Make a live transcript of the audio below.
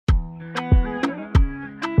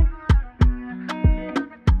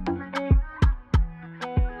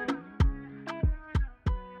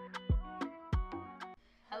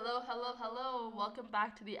welcome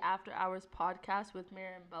back to the After Hours podcast with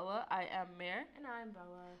Mare and Bella. I am Mare. And I'm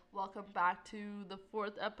Bella. Welcome back to the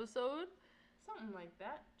 4th episode. Something like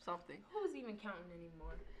that. Something. Who's even counting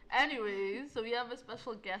anymore? Anyways, so we have a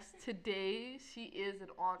special guest today. She is an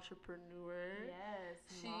entrepreneur. Yes.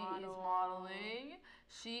 She is modeling.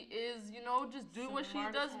 She is, just doing what she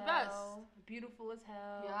does best. Beautiful as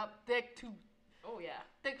hell. Yep. Thick too. Oh, yeah.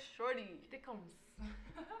 Thick shorty. Thickums.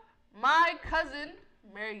 My cousin,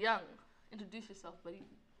 Mary Young. Introduce yourself, buddy.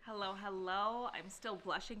 Hello, hello. I'm still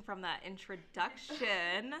blushing from that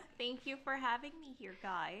introduction. Thank you for having me here,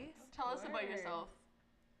 guys. Tell us about yourself.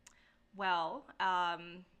 Well,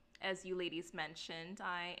 as you ladies mentioned,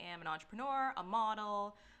 I am an entrepreneur, a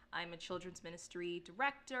model. I'm a children's ministry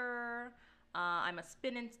director. I'm a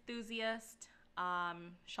spin enthusiast,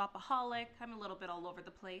 shopaholic. I'm a little bit all over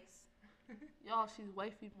the place. Y'all, she's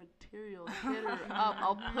wifey material. Hit her up.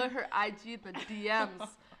 I'll put her IG in the DMs,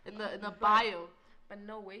 in the bio. But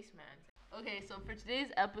no waste, man. Okay, so for today's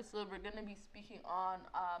episode, we're going to be speaking on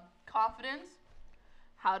confidence,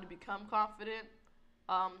 how to become confident,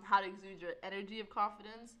 how to exude your energy of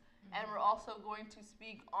confidence, and we're also going to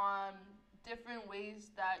speak on different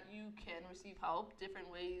ways that you can receive help, different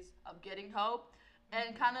ways of getting help,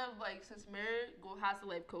 and kind of like, since Mary has a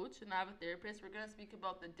life coach and I have a therapist, we're going to speak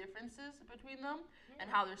about the differences between them and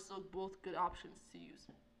how they're still both good options to use.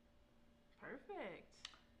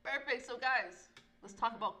 Perfect. So guys, let's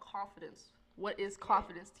talk about confidence. What is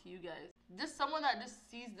confidence to you guys? Just someone that just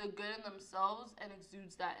sees the good in themselves and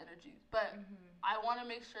exudes that energy. But I want to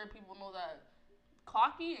make sure people know that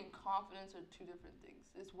cocky and confidence are two different things.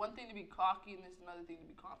 It's one thing to be cocky and it's another thing to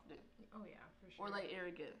be confident. Oh, yeah, for sure. Or like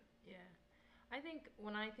arrogant. Yeah. I think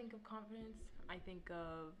when I think of confidence, I think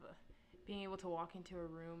of being able to walk into a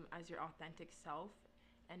room as your authentic self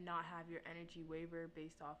and not have your energy waver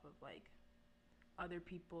based off of like other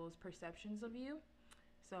people's perceptions of you.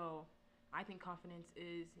 So I think confidence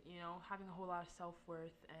is, having a whole lot of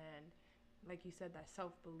self-worth and, like you said, that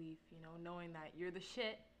self-belief, knowing that you're the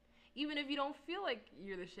shit. Even if you don't feel like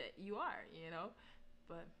you're the shit, you are,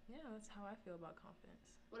 But, yeah, that's how I feel about confidence.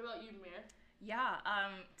 What about you, Mare? Yeah,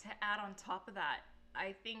 to add on top of that,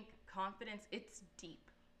 I think confidence, it's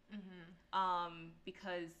deep.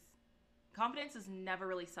 Because confidence is never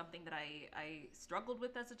really something that I struggled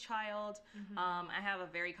with as a child. I have a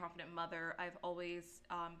very confident mother. I've always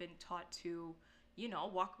been taught to,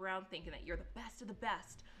 walk around thinking that you're the best of the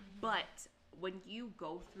best. But when you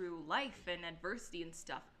go through life and adversity and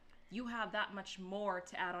stuff, you have that much more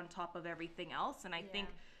to add on top of everything else. And I think,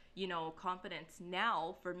 confidence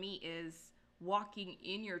now for me is walking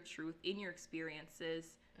in your truth, in your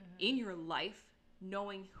experiences, in your life,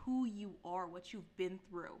 knowing who you are, what you've been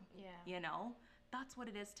through. Yeah. That's what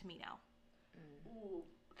it is to me now. Ooh.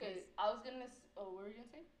 Okay, I was going to... what were you going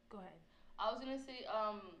to say? Go ahead. I was going to say,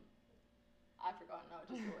 I forgot now.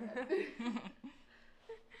 Just go ahead.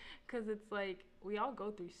 Because it's like, we all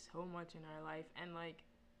go through so much in our life. And, like,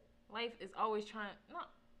 life is always trying...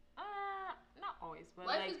 Not always, but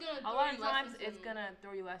life like is gonna a lot of throw you times lessons it's gonna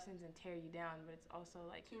throw you lessons and tear you down, but it's also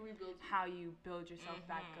like to rebuild you. how you build yourself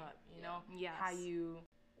back up, Yes. how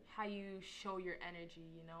you show your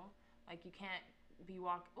energy, like you can't be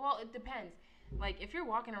it depends, like if you're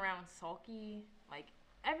walking around sulky, like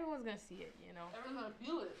everyone's gonna see it, Everyone's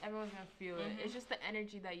gonna feel it. It's just the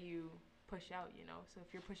energy that you push out, so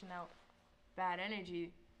if you're pushing out bad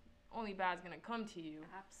energy, only bad's gonna come to you.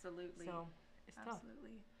 Absolutely. So it's tough.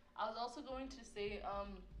 Absolutely. I was also going to say,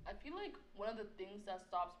 I feel like one of the things that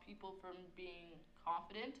stops people from being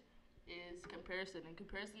confident is comparison. And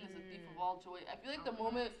comparison is a thief of all joy. I feel like the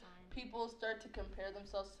moment people start to compare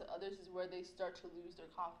themselves to others is where they start to lose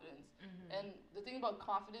their confidence. And the thing about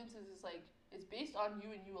confidence is it's based on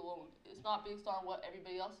you and you alone. It's not based on what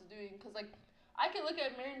everybody else is doing. Because, like, I can look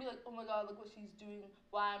at Mary and be like, oh my God, look what she's doing.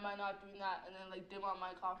 Why am I not doing that? And then, like, dim on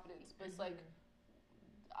my confidence. But it's like,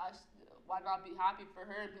 why not be happy for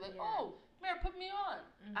her and be like, oh, Mary, put me on.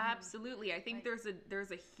 Absolutely. I think there's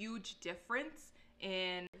a huge difference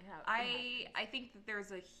in I think that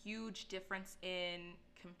there's a huge difference in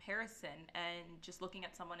comparison and just looking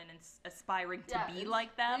at someone and aspiring to be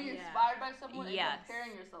like them. Being inspired by someone and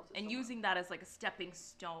comparing yourself to someone. Using that as like a stepping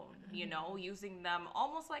stone, using them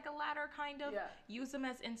almost like a ladder kind of. Use them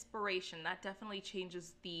as inspiration. That definitely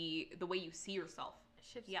changes the way you see yourself.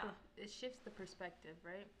 It shifts the perspective,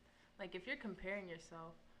 right? Like, if you're comparing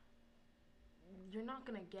yourself, you're not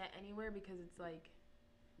going to get anywhere because it's like,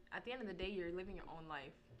 at the end of the day, you're living your own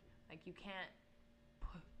life. Like, you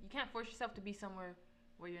can't force yourself to be somewhere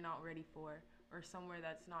where you're not ready for, or somewhere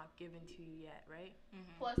that's not given to you yet, right?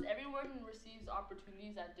 Plus, everyone receives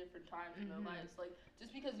opportunities at different times in their lives. Like,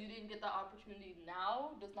 just because you didn't get that opportunity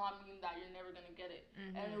now does not mean that you're never gonna get it.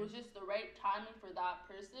 And it was just the right timing for that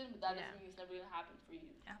person, but that doesn't mean it's never gonna happen for you.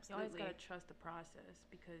 Absolutely. You always gotta trust the process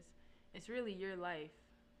because it's really your life.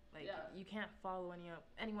 Like, you can't follow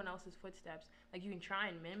anyone else's footsteps. Like, you can try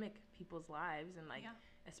and mimic people's lives and like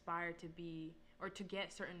aspire to be or to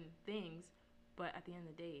get certain things, but at the end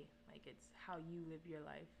of the day, like, it's how you live your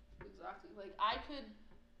life. Exactly. Like, I could,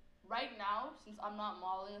 right now, since I'm not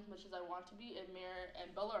modeling as much as I want to be, and Mare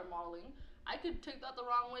and Bella are modeling, I could take that the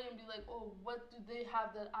wrong way and be like, oh, what do they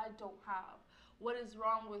have that I don't have? What is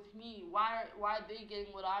wrong with me? Why are they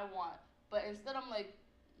getting what I want? But instead, I'm like,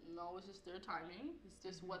 no, it's just their timing. It's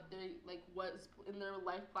just what they, like, what's in their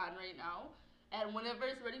life plan right now. And whenever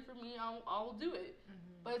it's ready for me, I'll do it.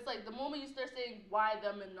 But it's like the moment you start saying why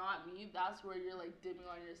them and not me, that's where you're like dimming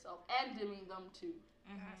on yourself and dimming them too.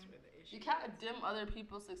 That's where the issue You can't dim other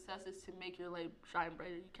people's successes to make your light shine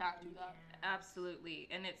brighter. You can't do that. Absolutely.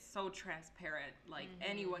 And it's so transparent. Like,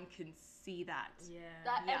 anyone can see that.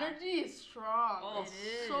 That energy is strong. Oh,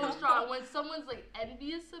 it is. So strong. When someone's like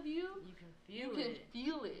envious of you, you can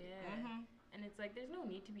feel it. Yeah. And it's like, there's no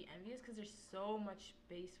need to be envious because there's so much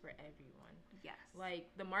space for everyone. Yes. Like,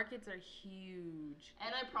 the markets are huge.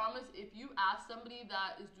 And I promise, if you ask somebody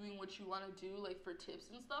that is doing what you want to do, like for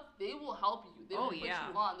tips and stuff, they will help you. They will put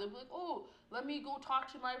you on. They'll be like, oh, let me go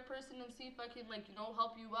talk to my person and see if I can, like, you know,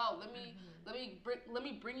 help you out. Let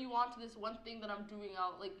me bring you on to this one thing that I'm doing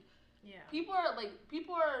out. Like, people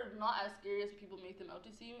are not as scary as people make them out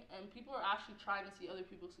to seem, and people are actually trying to see other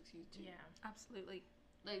people succeed too. Yeah, absolutely.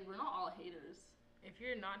 Like, we're not all haters. If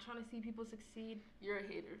you're not trying to see people succeed, you're a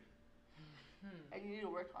hater. And you need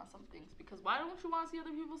to work on some things, because why don't you want to see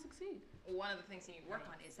other people succeed? One of the things you need to work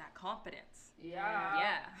on is that confidence.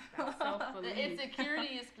 That self-belief. The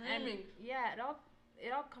insecurity is screaming. And,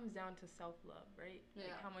 it all comes down to self-love, right?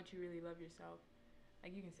 Yeah. Like, how much you really love yourself.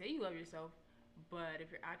 Like, you can say you love yourself, but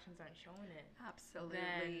if your actions aren't showing it,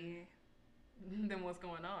 absolutely, then what's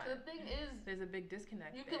going on? The thing is, there's a big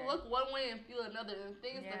disconnect. You can look one way and feel another. And the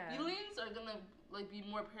thing is, the feelings are gonna like be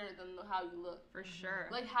more apparent than how you look. For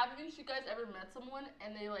sure. Like, haven't you guys ever met someone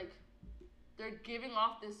and they're giving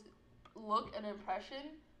off this look and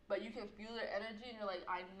impression, but you can feel their energy and you're like,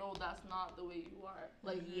 I know that's not the way you are.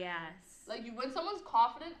 Like, yes. Like, when someone's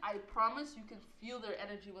confident, I promise you can feel their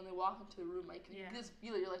energy when they walk into a room. Like, you just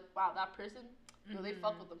feel it. You're like, wow, that person, you know, they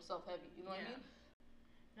fuck with themselves heavy. You know what I mean?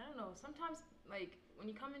 I don't know. Sometimes, like,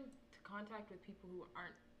 when you come into contact with people who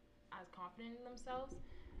aren't as confident in themselves,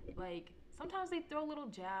 like, sometimes they throw little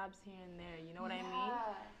jabs here and there. You know what I mean?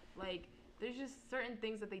 Like, there's just certain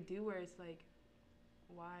things that they do where it's like,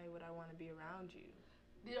 why would I want to be around you?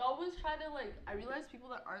 They always try to, like, I realize people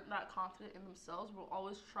that aren't that confident in themselves will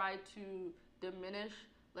always try to diminish,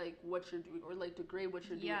 like, what you're doing, or, like, degrade what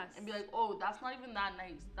you're doing. And be like, oh, that's not even that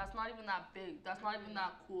nice. That's not even that big. That's not even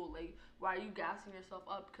that cool. Like, why are you gassing yourself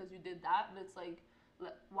up because you did that? But it's like,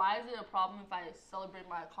 why is it a problem if I celebrate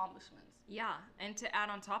my accomplishments? Yeah, and to add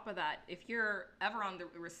on top of that, if you're ever on the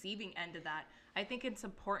receiving end of that, I think it's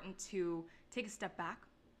important to take a step back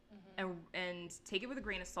and take it with a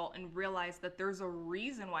grain of salt and realize that there's a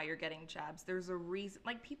reason why you're getting jabs. There's a reason.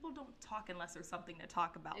 Like, people don't talk unless there's something to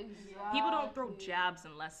talk about. Exactly. People don't throw jabs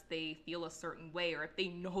unless they feel a certain way or if they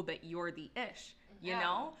know that you're the ish, you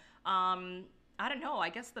know? I don't know. I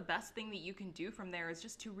guess the best thing that you can do from there is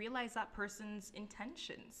just to realize that person's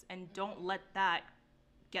intentions and don't let that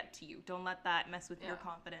get to you. Don't let that mess with your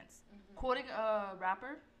confidence. Quoting a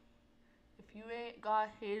rapper, if you ain't got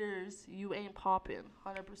haters, you ain't popping.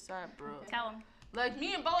 100%, bro. Tell them. Like,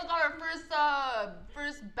 me and Bella got our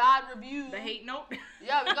first bad review. The hate note?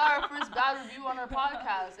 Yeah, we got our first bad review on our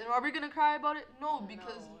podcast. And are we going to cry about it? No,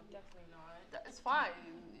 because... No, definitely not. It's fine.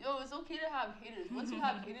 Yo, it's okay to have haters. Once you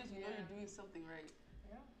have haters, you know you're doing something right.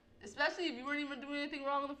 Yeah. Especially if you weren't even doing anything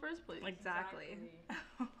wrong in the first place. Exactly.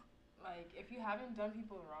 Like, if you haven't done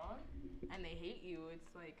people wrong and they hate you,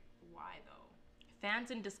 it's like, why though? Fans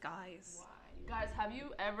in disguise. Why? Guys, have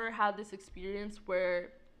you ever had this experience where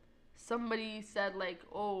somebody said, like,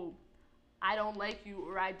 oh, I don't like you,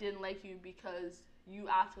 or I didn't like you because you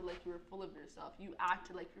acted like you were full of yourself. You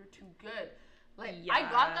acted like you were too good. Like, I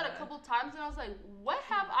got that a couple times, and I was like, what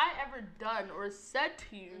have I ever done or said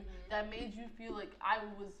to you that made you feel like I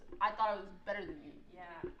thought I was better than you?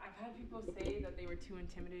 Yeah, I've had people say that they were too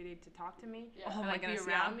intimidated to talk to me. Yeah. Oh my goodness,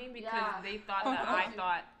 be around me because they thought that I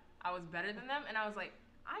thought I was better than them, and I was like,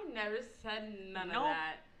 I never said none of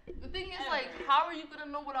that. The thing is, like, how are you gonna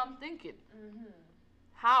know what I'm thinking?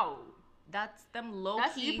 How? that's them low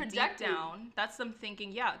That's key you deep projecting. down. That's them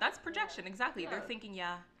thinking, yeah, that's projection, exactly. Yeah. They're thinking,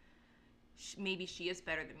 yeah, maybe she is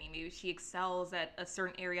better than me. Maybe she excels at a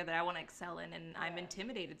certain area that I want to excel in, and I'm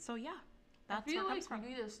intimidated. So yeah, that's I feel where it like comes from.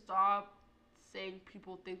 we need to stop saying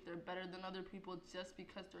people think they're better than other people just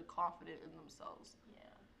because they're confident in themselves. Yeah.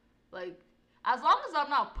 Like, as long as I'm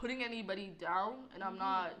not putting anybody down and I'm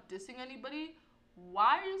not dissing anybody,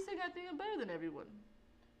 why are you saying I think I'm better than everyone?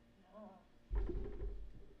 No.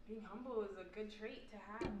 Being humble is a good trait to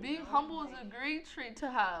have. Being humble is a great trait to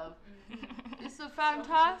have. It's a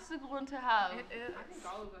fantastic one to have. I think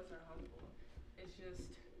all of us are humble. It's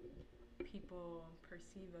just people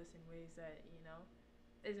perceive us in ways that,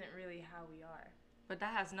 isn't really how we are. But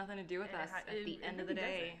that has nothing to do with us at the end of the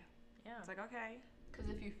day. Yeah. It's like, okay.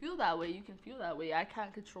 Because if you feel that way, you can feel that way. I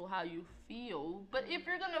can't control how you feel. But if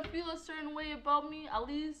you're going to feel a certain way about me, at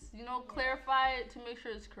least, clarify it to make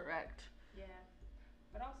sure it's correct. Yeah.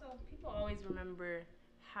 But also, people always remember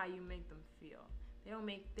how you make them feel.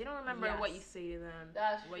 They don't remember what you say to them,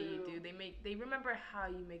 That's what true. you do. They remember how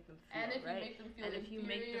you make them feel, And if right? you make them feel and if you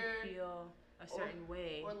make them feel a certain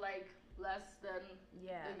way, or like less than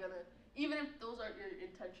they're gonna, even if those are your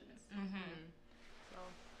intentions. Mm-hmm. So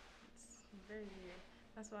it's very weird.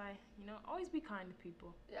 That's why, always be kind to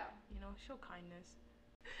people. Yeah. Show kindness.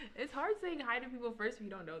 It's hard saying hi to people first if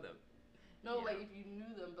you don't know them. No, like if you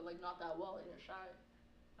knew them but like not that well and you're shy.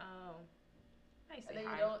 Oh. I say And then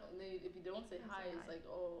hi. if you don't say hi, it's like,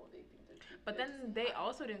 oh, they think they're too But good then to say they hi.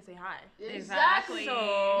 also didn't say hi. Exactly.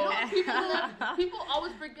 So People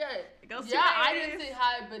always forget. It goes Yeah, two I ways. didn't say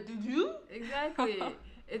hi, but did you? exactly.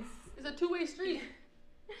 It's It's a two-way street.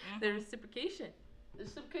 the reciprocation. The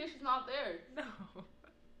reciprocation's not there. No.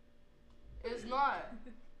 It's not.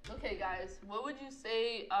 Okay, guys, what would you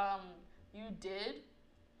say you did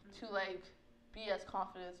to like be as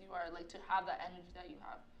confident as you are, like to have that energy that you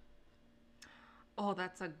have? Oh,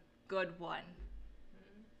 that's a good one.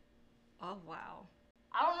 Oh, wow.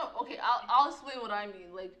 I don't know. Okay, I'll explain what I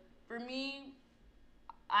mean. Like for me,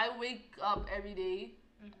 I wake up every day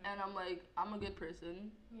and I'm like, I'm a good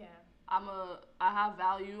person. Yeah. I have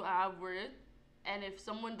value, I have worth. And if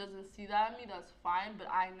someone doesn't see that in me, that's fine. But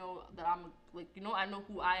I know that I know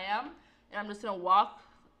who I am, and I'm just gonna walk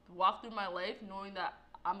through my life knowing that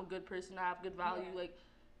I'm a good person, I have good value,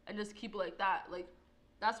 and just keep it like that. Like,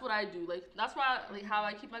 that's what I do. Like, that's why, how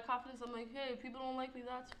I keep my confidence. I'm like, hey, if people don't like me,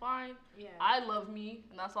 that's fine. Yeah. I love me,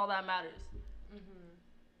 and that's all that matters.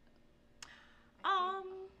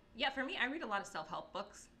 Yeah, for me, I read a lot of self-help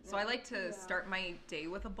books. So I like to start my day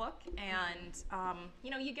with a book, and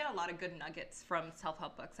you get a lot of good nuggets from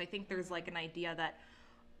self-help books. I think there's like an idea that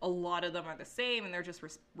a lot of them are the same and they're just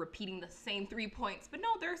repeating the same 3 points, but no,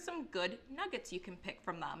 there's some good nuggets you can pick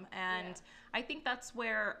from them. And I think that's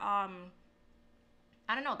where I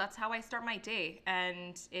don't know, that's how I start my day,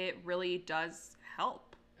 and it really does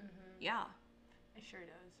help. Yeah. It sure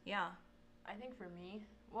does. Yeah. I think for me,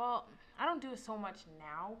 well, I don't do it so much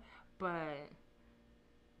now, but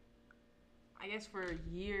I guess for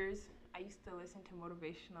years I used to listen to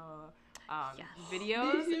motivational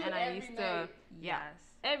videos, and I used to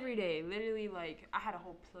every day, literally, like I had a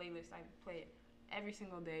whole playlist. I would play it every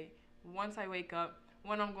single day. Once I wake up,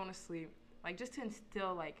 when I'm going to sleep, like just to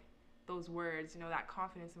instill like those words, that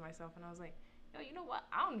confidence in myself. And I was like, yo, you know what?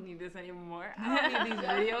 I don't need this anymore. I don't need these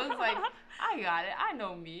videos. Like, I got it. I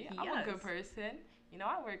know me. I'm a good person.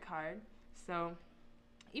 I work hard. So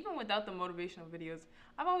even without the motivational videos,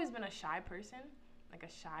 I've always been a shy person, like a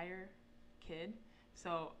shyer kid.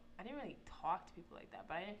 So I didn't really talk to people like that,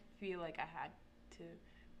 but I didn't feel like I had to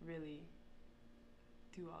really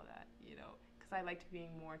do all that, because I liked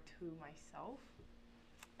being more to myself.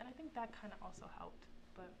 And I think that kind of also helped.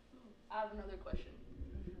 But I have another question.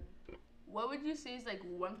 What would you say is like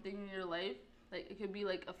one thing in your life, like it could be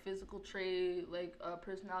like a physical trait, like a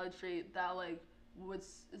personality trait that like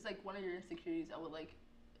it's like one of your insecurities that would like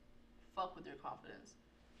fuck with your confidence?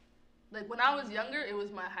 Like when I was younger, it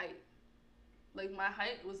was my height. Like my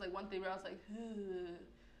height was like one thing where I was like, ugh.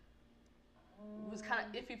 It was kind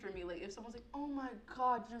of iffy for me. Like if someone's like, oh my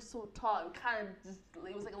god, you're so tall,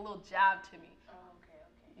 it was like a little jab to me. oh, okay.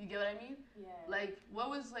 You get what I mean? Yeah. Like, what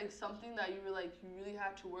was, like, something that you were, like, you really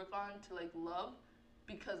had to work on to, like, love?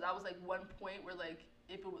 Because that was, like, one point where, like,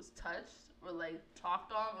 if it was touched or, like,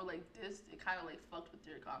 talked on or, like, dissed, it kind of, like, fucked with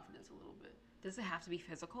your confidence a little bit. Does it have to be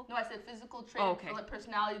physical? No, I said physical trait, or, like,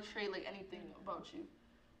 personality trait, like, anything about you.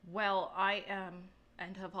 Well, I am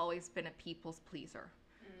and have always been a people's pleaser.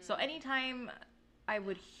 So anytime I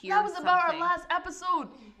would hear That was about our something- last episode.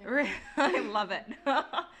 I love it.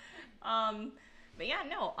 But yeah,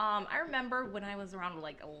 no. I remember when I was around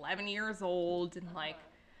like 11 years old, and like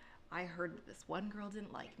I heard that this one girl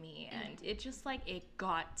didn't like me, and it just like it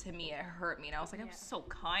got to me. It hurt me, and I was like, I was so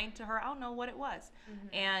kind to her. I don't know what it was,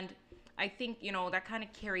 and I think that kind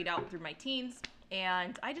of carried out through my teens,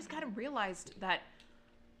 and I just kind of realized that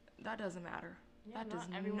doesn't matter. Yeah, that does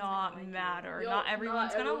everyone's not gonna like matter. Yo, Not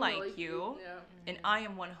everyone's gonna everyone like you, Yeah. and I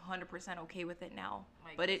am 100% okay with it now.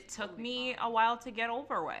 Like, But it it's took totally me fine. a while to get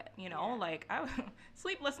over it. Yeah. Like I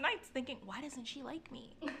sleepless nights thinking, why doesn't she like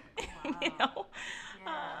me?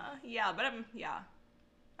 Wow. Yeah. But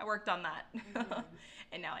I worked on that,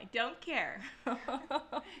 and now I don't care.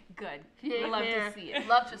 Good. Yeah, Love yeah. to see it.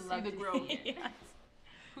 Love to see Love the to growth. see it. Yes,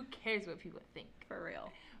 Who cares what people think? for real.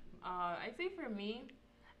 I'd say for me,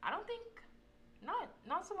 I don't think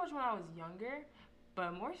not so much when I was younger,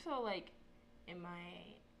 but more so like in my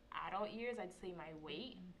adult years. I'd say my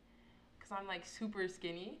weight, because I'm like super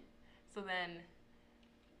skinny. So then,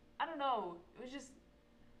 I don't know. It was just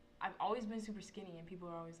I've always been super skinny, and people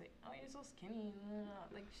are always like, "Oh, you're so skinny."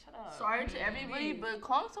 Like, shut up. Sorry to everybody, Please. but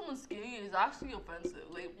calling someone skinny is actually offensive.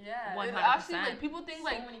 Like, Yeah. One- it 100%. actually, like, people think, So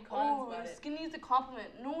like, many cons oh, about it. skinny is a compliment.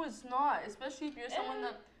 No, it's not. Especially if you're someone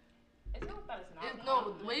that, It's not that it's not. a no, the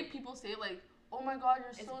compliment. way people say, like, oh my god, you're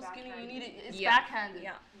It's so skinny, you backhanded. need it. It's Yeah. backhanded.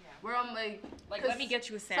 Yeah. Yeah. Where I'm like, Like, 'cause let me get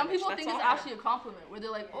you a sandwich. some people That's think it's all. actually a compliment, where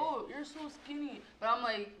they're like, Yeah. oh, you're so skinny. But I'm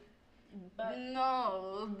like, But-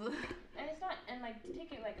 no. And it's not, and like to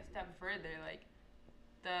take it like a step further, like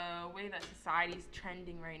the way that society's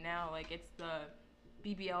trending right now, like it's the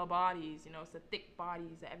BBL bodies, it's the thick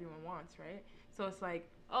bodies that everyone wants, right? So it's like,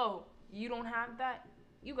 oh, you don't have that,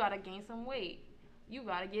 you gotta gain some weight, you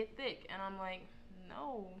gotta get thick, and I'm like,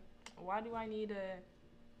 no, why do I need to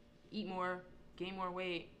eat more, gain more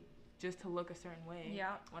weight, just to look a certain way?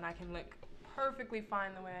 Yeah. When I can look perfectly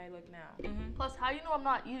fine the way I look now. Mm-hmm. Plus, how you know I'm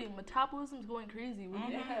not eating? Metabolism's going crazy.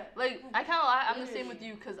 Mhm. Yeah. Like, I can't lie, I'm the same with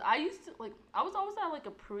you, because I used to, like, I was always at, like,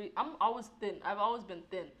 I'm always thin. I've always been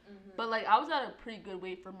thin. But, like, I was at a pretty good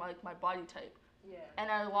weight for, my body type. Yeah.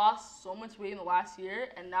 And I lost so much weight in the last year,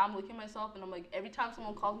 and now I'm looking at myself, and I'm like, every time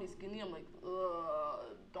someone calls me skinny, I'm like, ugh,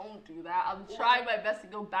 don't do that. I'm trying my best to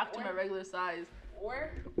go back to my regular size.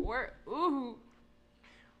 Or ooh,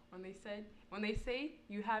 when they say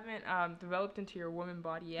you haven't developed into your woman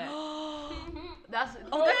body yet. That's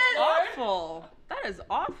Awful. That is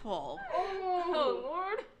awful. Oh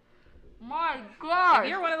Lord. my God. If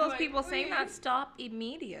you're one of those Like, people saying please. that, stop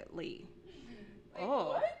immediately. Oh,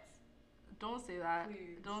 What? Don't say that.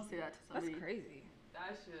 Please. Don't say that to that's somebody. crazy.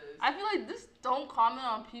 That's just. I feel like this don't comment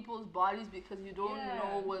on people's bodies because you don't Yeah.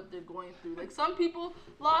 know what they're going through. Like some people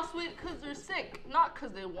lost weight because they're sick, not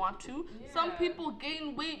because they want to. Some Yeah. people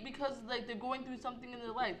gain weight because like they're going through something in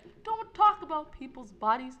their life. Don't talk about people's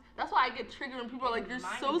bodies. That's why I get triggered when people are like, "You're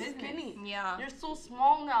Mind so your business." skinny. Yeah. You're so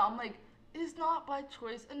small now." I'm like, it's not by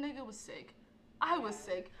choice. A nigga was sick. I was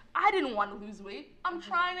sick. I didn't want to lose weight. I'm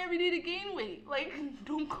trying every day to gain weight. Like,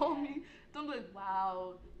 don't call me. Don't be like,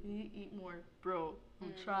 wow, you need to eat more. Bro,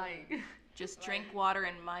 I'm trying. Just drink water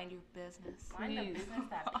and mind your business. Find a Please. business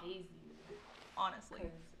that pays you. Honestly.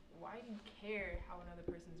 Because why do you care how another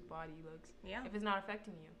person's body looks Yeah. if it's not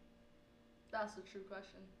affecting you? That's the true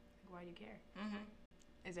question. Like, why do you care?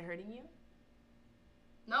 Mm-hmm. Is it hurting you?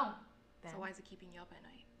 No. Then So why is it keeping you up at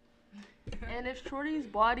night? And if Shorty's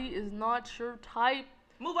body is not your type,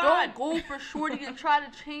 Move don't go for Shorty and try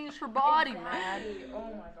to change her body, man. Exactly. Oh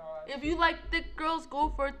my god. If you like thick girls,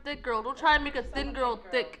 go for a thick girl. Don't try to make a thin girl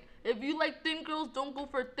thick girl. thick. If you like thin girls, don't go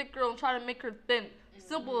for a thick girl and try to make her thin.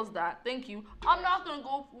 Simple as that. Thank you. I'm not gonna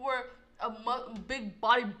go for a big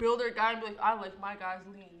bodybuilder guy and be like, I like my guys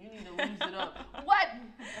lean. You need to lose it up. What?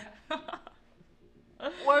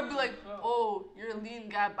 Or be like, oh, you're a lean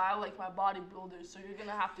guy, but I like my bodybuilders, so you're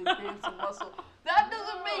gonna have to gain some muscle. That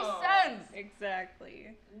doesn't make No. sense. Exactly.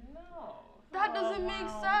 No. That doesn't make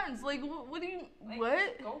wow. sense. Like, what do you, Like,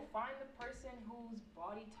 what? Go find the person whose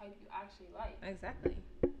body type you actually like. Exactly.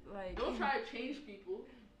 Like. Don't try to change people.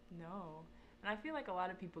 No. And I feel like a lot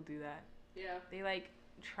of people do that. Yeah. They like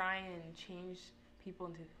try and change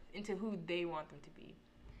people into who they want them to be.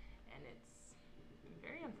 And it's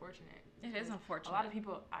very unfortunate. It is because unfortunate. A lot of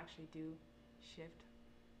people actually do shift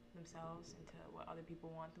themselves into what other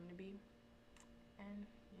people want them to be. And,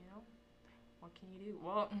 what can you do?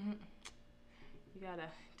 Well, you gotta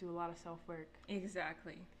do a lot of self-work.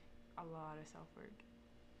 Exactly. A lot of self-work.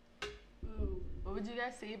 Ooh. What would you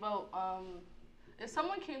guys say about if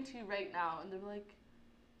someone came to you right now and they're like,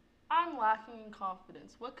 I'm lacking in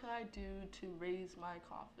confidence. What can I do to raise my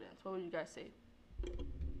confidence? What would you guys say?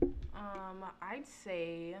 I'd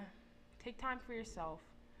say take time for yourself.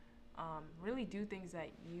 Really do things that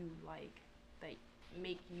you like, that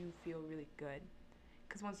make you feel really good.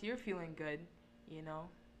 Because once you're feeling good,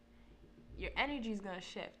 your energy is gonna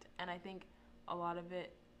shift. And I think a lot of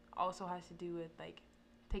it also has to do with like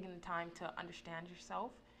taking the time to understand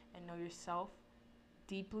yourself and know yourself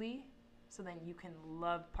deeply, so then you can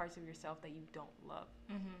love parts of yourself that you don't love.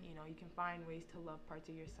 You know, you can find ways to love parts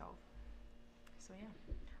of yourself. So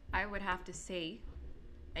yeah, I would have to say,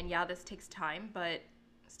 and yeah, this takes time, but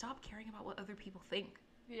stop caring about what other people think.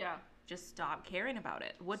 Yeah. Just stop caring about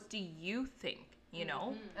it. What do you think? You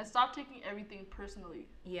know? And stop taking everything personally.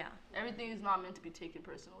 Yeah. Everything is not meant to be taken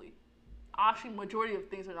personally. Actually, majority of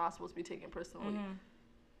things are not supposed to be taken personally.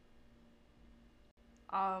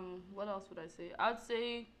 What else would I say? I would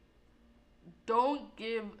say don't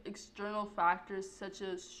give external factors such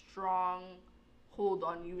a strong hold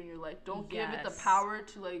on you in your life. Don't give it the power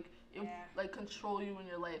to like control you in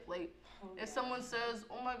your life. Like if someone says,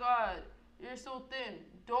 "Oh my God, you're so thin,"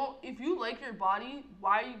 if you like your body,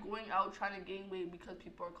 why are you going out trying to gain weight because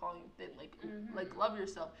people are calling you thin? Like love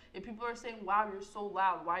yourself. If people are saying, "Wow, you're so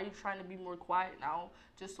loud," why are you trying to be more quiet now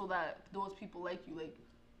just so that those people like you? Like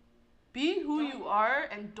be who you are,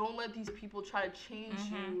 and don't let these people try to change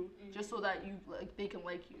you just so that they can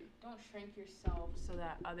like you. Don't shrink yourself so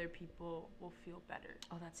that other people will feel better.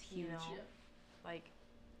 Oh, that's huge. You know? Like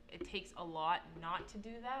it takes a lot not to do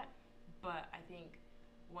that, but I think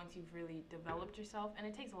once you've really developed yourself, and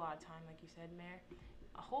it takes a lot of time, like you said, Mare,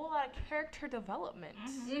 a whole lot of character development.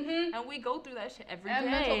 And we go through that shit every day.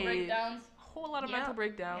 And mental breakdowns. A whole lot of mental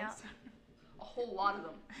breakdowns. Yeah. A whole lot of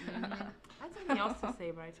them. I had something else to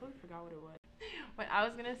say, but I totally forgot what it was. What I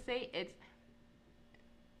was gonna say,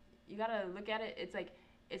 you gotta look at it. It's like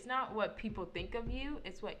it's not what people think of you;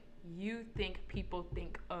 it's what you think people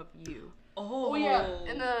think of you. Oh yeah,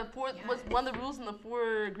 and the fourth was one of the rules in the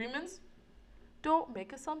 4 agreements. Don't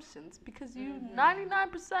make assumptions because you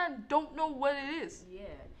 99% don't know what it is. Yeah,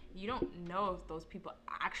 you don't know if those people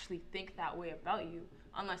actually think that way about you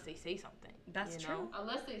unless they say something. That's true.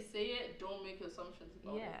 Unless they say it, don't make assumptions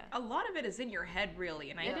about it. A lot of it is in your head, really.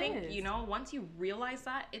 And I think, you know, once you realize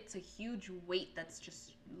that, it's a huge weight that's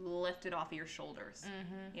just lifted off of your shoulders.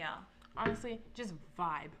 Yeah. Honestly, just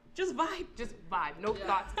vibe. Just vibe. Just vibe. No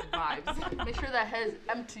thoughts, vibes. Make sure that head is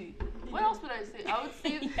empty. What else would I say? I would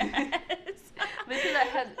say make sure that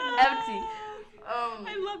head is empty.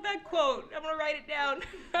 I love that quote. I'm going to write it down.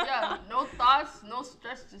 Yeah, no thoughts, no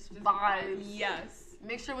stress, just vibes. Yes.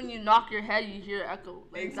 Make sure when you knock your head, you hear echo.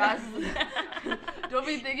 Like exactly. Don't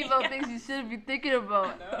be thinking about things you shouldn't be thinking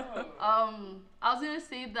about. No. I was gonna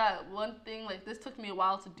say that one thing. Like this took me a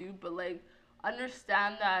while to do, but like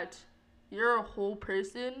understand that you're a whole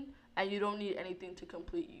person and you don't need anything to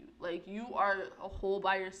complete you. Like you are a whole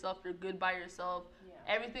by yourself. You're good by yourself.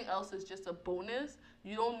 Yeah. Everything else is just a bonus.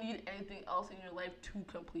 You don't need anything else in your life to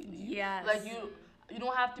complete you. Yes. Like you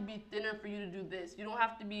don't have to be thinner for you to do this. You don't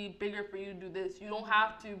have to be bigger for you to do this. You don't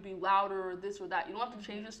have to be louder or this or that. You don't have to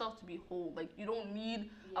change yourself to be whole. Like, you don't need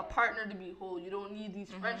a partner to be whole. You don't need these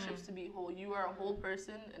friendships to be whole. You are a whole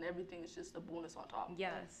person, and everything is just a bonus on top.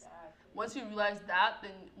 Yes. Exactly. Once you realize that,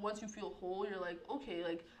 then once you feel whole, you're like, okay,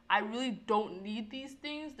 like, I really don't need these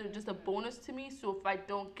things. They're just a bonus to me. So if I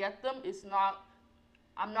don't get them,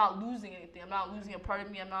 I'm not losing anything. I'm not losing a part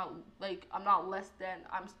of me. I'm not less than.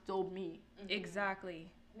 I'm still me.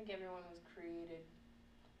 Exactly. I think everyone was created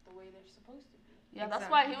the way they're supposed to be. Yeah, that's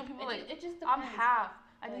why I hate when people it just depends. I'm half.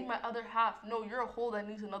 I need my other half. No, you're a whole that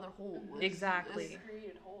needs another whole. Exactly. You're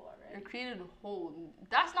created whole already. You're created whole.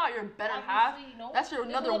 That's not your better half. No. That's your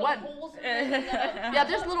another one. Holes in there. Yeah,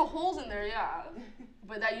 there's little holes in there, yeah.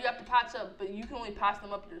 But that you have to patch up, but you can only patch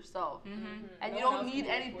them up yourself. And you don't need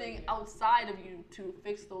anything outside of you to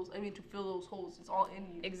fix those, to fill those holes. It's all in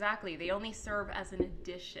you. Exactly. They only serve as an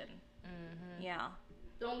addition. Yeah.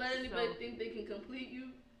 Don't let anybody think they can complete you.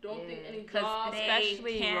 Don't think any job,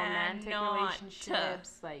 especially romantic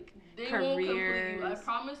relationships, like they careers. Won't complete you. I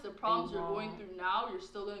promise the problems you're going through now, you're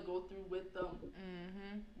still going to go through with them.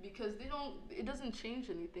 Because it doesn't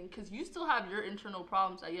change anything. Because you still have your internal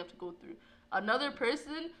problems that you have to go through. Another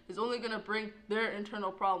person is only going to bring their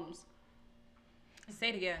internal problems. Say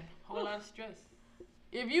it again. Whole lot of stress.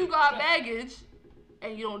 If you got baggage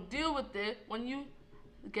and you don't deal with it, when you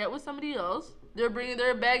get with somebody else, they're bringing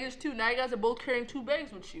their baggage too. Now you guys are both carrying 2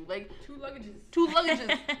 bags with you. Like 2 luggages. 2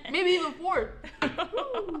 luggages. Maybe even 4.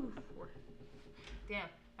 4. Damn,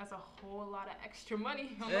 that's a whole lot of extra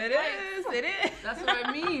money on the flight. It is. That's what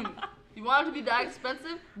I mean. You want it to be that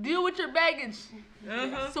expensive? Deal with your baggage.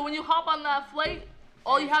 So when you hop on that flight,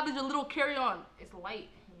 all you have is your little carry-on. It's light.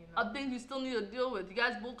 Other things you still need to deal with. You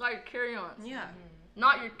guys both got your carry-ons. Yeah.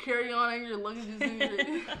 Not your carry-on and your luggages and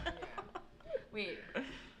your... Wait,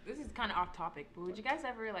 this is kind of off topic, but would you guys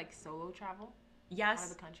ever, like, solo travel? Yes.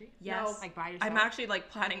 Out of the country? Yes. No. Like by yourself? I'm actually like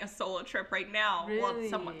planning a solo trip right now. Well, Really?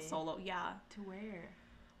 somewhat solo, yeah. To where?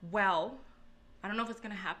 Well, I don't know if it's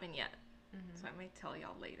gonna happen yet, so I might tell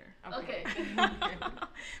y'all later. Okay.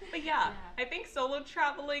 But yeah, I think solo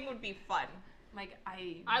traveling would be fun. Like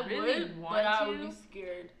I really would want but I to, would be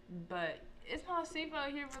scared. but it's not safe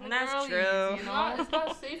out here for the That's girlies, true. you know? It's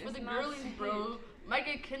not safe for It's the not girlies, safe. bro. Might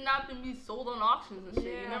get kidnapped and be sold on auctions and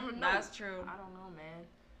shit. You Yeah, never know. That's true. I don't know, man.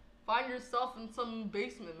 Find yourself in some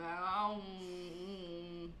basement, man.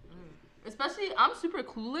 Especially, I'm super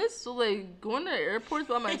clueless, so like going to airports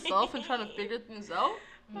by myself and trying to figure things out.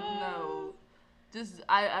 No, just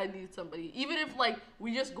I need somebody. Even if like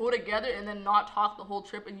we just go together and then not talk the whole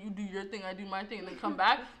trip, and you do your thing, I do my thing, and then come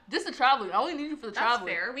back. Just the traveling. I only need you for the That's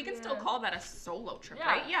traveling. fair. We can still Yeah. call that a solo trip, Yeah.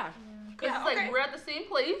 right? Yeah. Cause Yeah, it's like okay. we're at the same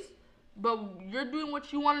place, but you're doing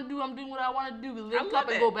what you want to do. I'm doing what I want to do. We link love up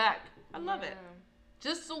and it. go back. I love it.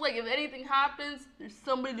 Just so like if anything happens, there's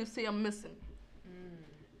somebody to say I'm missing.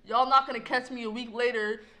 Y'all not gonna catch me a week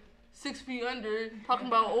later, 6 feet under, talking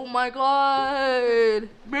about oh my god,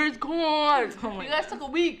 Bear's gone. Oh my you guys took a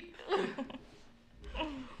week.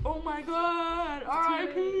 Oh my god,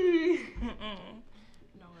 R.I.P.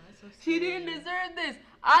 No, that's so She scary. didn't deserve this.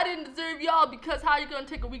 I didn't deserve y'all because how you gonna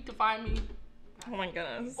take a week to find me Oh my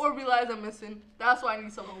goodness. or realize I'm missing? That's why I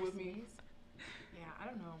need someone with me. Yeah, I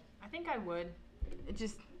don't know. I think I would. It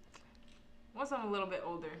just once I'm a little bit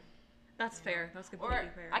older, That's fair. That's completely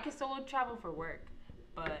or fair. I can solo travel for work,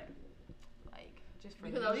 but like just for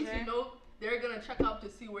Because at least you leisure. know they're gonna check up to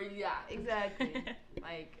see where you at. Exactly.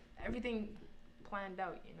 Like everything planned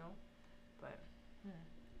out, you know. But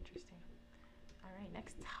interesting. All right,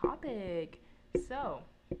 next topic. So,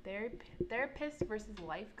 therapist versus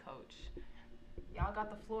life coach. Y'all got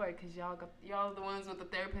the floor because y'all are the ones with the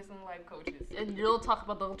therapists and the life coaches. And you'll talk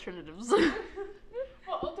about the alternatives.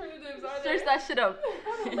 What alternatives are Search that shit up.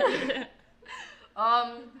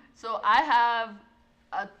 So I have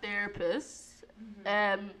a therapist,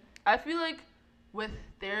 and I feel like with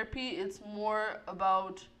therapy, it's more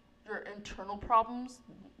about your internal problems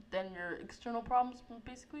than your external problems,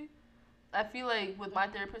 basically. I feel like with my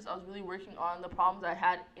therapist, I was really working on the problems I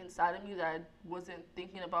had inside of me that I wasn't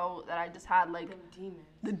thinking about, that I just had like demons.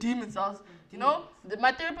 the demons. I was, you know,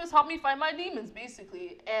 my therapist helped me find my demons,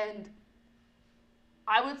 basically. And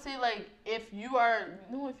I would say, like, if you're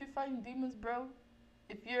fighting demons, bro,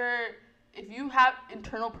 if you have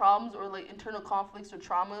internal problems or like internal conflicts or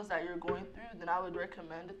traumas that you're going through, then I would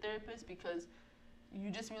recommend a therapist because you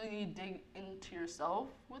just really need to dig into yourself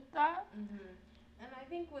with that. And I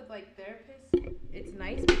think with like therapists, it's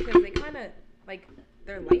nice because they kind of like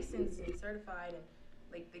they're licensed and certified, and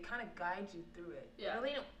like they kind of guide you through it. Yeah.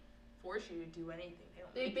 They don't force you to do anything. They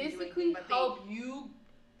don't make you do basically anything, but help you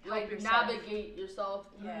help like yourself. navigate yourself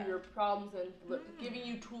through Yeah. your problems and giving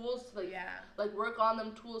you tools to like Yeah. like work on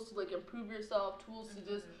them, tools to like improve yourself, tools to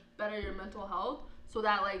just better your mental health, so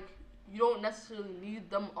that like you don't necessarily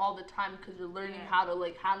need them all the time because you're learning Yeah. how to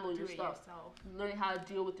like handle do your it stuff, yourself. learning how to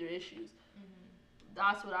deal with your issues.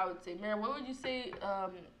 That's what I would say. Mary, what would you say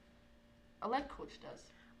a life coach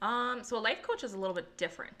does? So a life coach is a little bit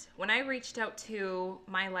different. When I reached out to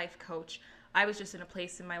my life coach, I was just in a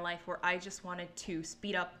place in my life where I just wanted to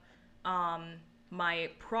speed up my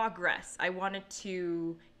progress. I wanted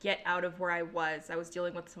to get out of where I was. I was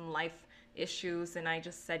dealing with some life issues, and I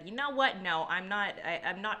just said, you know what? No, I'm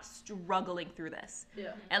not struggling through this.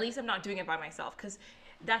 Yeah. At least I'm not doing it by myself, because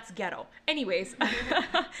that's ghetto. Anyways,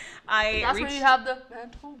 That's where you have the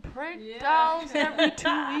mental breakdowns every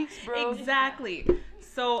 2 weeks, bro. Exactly.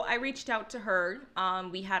 So I reached out to her.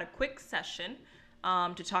 We had a quick session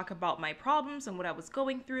to talk about my problems and what I was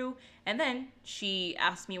going through. And then she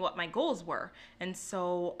asked me what my goals were. And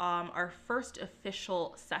so our first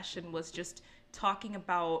official session was just talking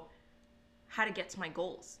about how to get to my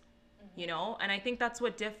goals. You know, and I think that's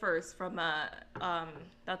what differs from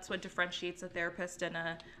that's what differentiates a therapist and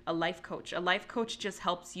a life coach. A life coach just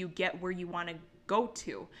helps you get where you want to go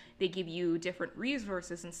to. They give you different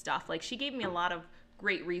resources and stuff. Like, she gave me a lot of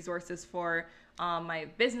great resources for my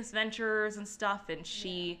business ventures and stuff. And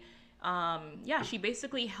she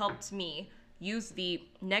basically helped me use the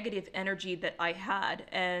negative energy that I had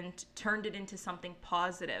and turned it into something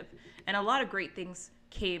positive. And a lot of great things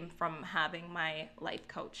came from having my life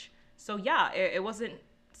coach. So yeah, it wasn't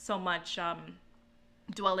so much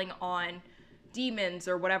dwelling on demons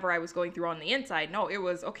or whatever I was going through on the inside. No, it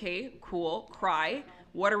was, okay, cool, cry.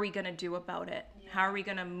 What are we going to do about it? How are we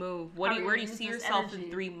going to move? Where do you see yourself in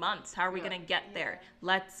 3 months? How are we going to get there?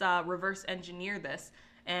 Let's reverse engineer this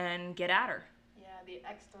and get at her. Yeah, the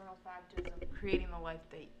external factors of creating the life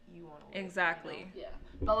that you want to live. Exactly. Yeah.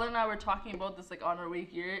 Bella and I were talking about this like on our way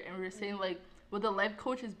here, and we were saying like with the life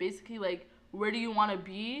coach is basically like, where do you want to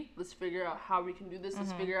be? Let's figure out how we can do this.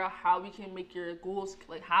 Let's figure out how we can make your goals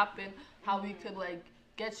like happen. How we could like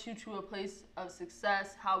get you to a place of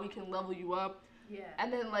success. How we can level you up. Yeah.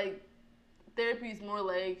 And then like therapy is more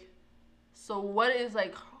like, so what is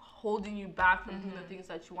like holding you back from doing the things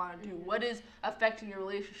that you want to do? What is affecting your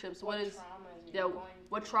relationships? What is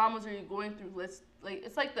what traumas are you going through? Let's like,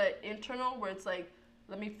 it's like the internal where it's like,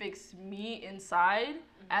 let me fix me inside,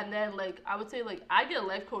 and then like I would say like I get a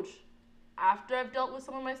life coach after I've dealt with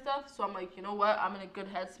some of my stuff, so I'm like, you know what, I'm in a good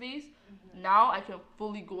headspace. Now I can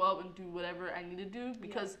fully go out and do whatever I need to do,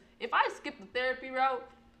 because if I skip the therapy route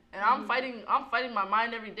and I'm fighting my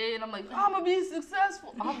mind every day, and I'm like, I'm gonna be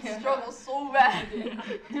successful, I'm gonna struggle so bad.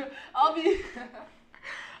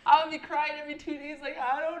 I'll be crying every 2 days, like,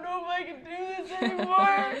 I don't know if I can do this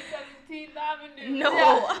anymore. 17th Avenue. No.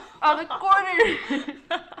 Yeah, on the corner.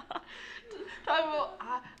 Talking about,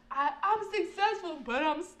 I'm successful, but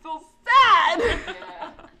I'm still sad.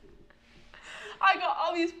 Yeah. I got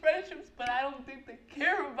all these friendships, but I don't think they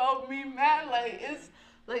care about me, man. Like, it's,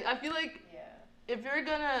 like, I feel like if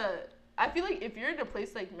you're in a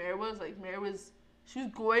place like Mary was, she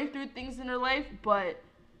was going through things in her life, but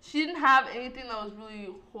she didn't have anything that was really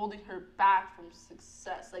holding her back from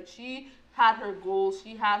success. Like, she had her goals,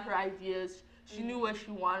 she had her ideas, she knew what she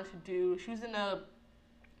wanted to do. She was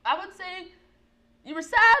I would say, you were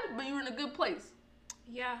sad, but you were in a good place.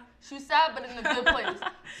 Yeah. She was sad, but in a good place.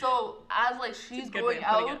 So, as, like, she's going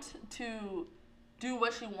out to do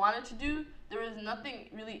what she wanted to do, there was nothing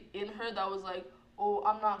really in her that was like, oh,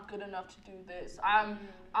 I'm not good enough to do this. I'm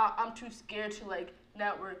too scared to, like,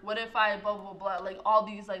 network. What if I blah, blah, blah. Like, all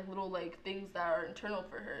these, like, little, like, things that are internal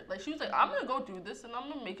for her. Like, she was like, I'm going to go do this, and I'm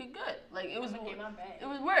going to make it good. Like, it was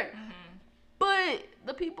work. But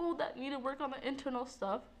the people that need to work on the internal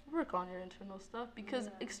stuff, work on your internal stuff, because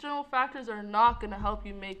external factors are not going to help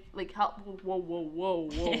you whoa.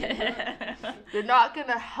 They're not going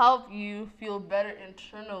to help you feel better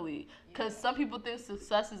internally, because some people think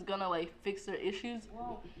success is going to, like, fix their issues.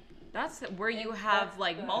 That's where you have,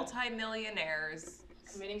 like, multimillionaires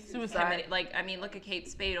committing suicide. Like, I mean, look at Kate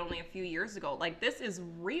Spade only a few years ago. Like, this is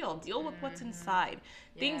real. Deal with what's inside.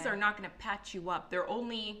 Things are not going to patch you up. They're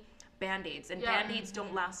only Band-Aids, and Band-Aids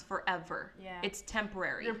don't last forever. Yeah. It's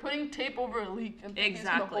temporary. You're putting tape over a leak and Exactly. it's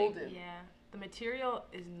gonna hold it. Yeah. The material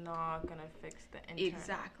is not going to fix the internal.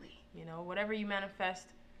 Exactly. You know, whatever you manifest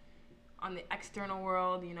on the external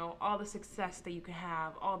world, you know, all the success that you can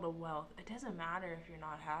have, all the wealth, it doesn't matter if you're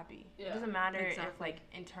not happy. Yeah, it doesn't matter if, exactly. like,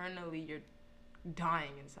 internally you're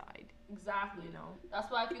dying inside. Exactly. You know? That's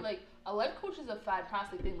why I feel like a life coach is a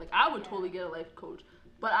fantastic thing. Like, I would totally get a life coach.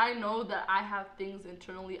 But I know that I have things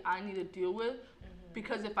internally I need to deal with,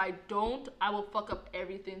 because if I don't, I will fuck up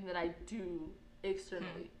everything that I do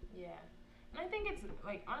externally. Yeah. And I think it's,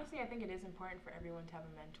 like, honestly, I think it is important for everyone to have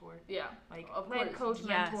a mentor. Yeah. Like, of life course. coach,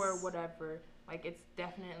 Yes. mentor, whatever. Like, it's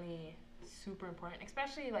definitely super important,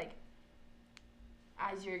 especially, like,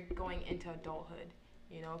 as you're going into adulthood,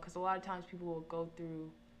 you know, because a lot of times people will go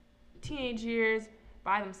through teenage years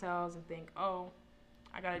by themselves and think, oh,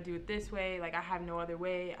 I gotta do it this way, like, I have no other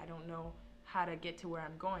way, I don't know how to get to where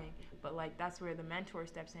I'm going. But, like, that's where the mentor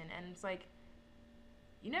steps in, and it's like,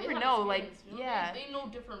 you never know, like, They know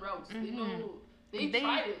different routes. They know, they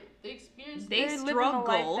tried it, they experienced They They're living the life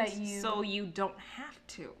struggled, that you- so you don't have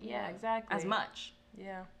to. Yeah, exactly. As much.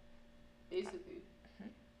 Yeah. basically.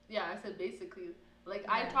 Yeah, I said basically. Like,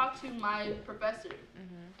 I talked to my professor,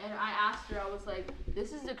 and I asked her, I was like,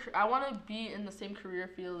 I want to be in the same career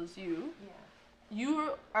field as you. Yeah.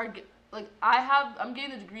 You are, like, I'm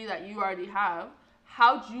getting the degree that you already have.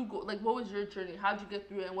 How'd you go, like, what was your journey? How'd you get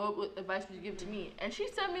through it, and what advice would you give to me? And she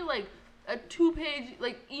sent me, like, a 2-page,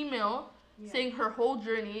 like, email saying her whole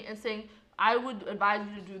journey and saying, I would advise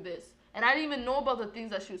you to do this. And I didn't even know about the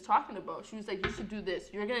things that she was talking about. She was like, you should do this.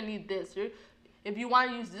 You're going to need this. If you want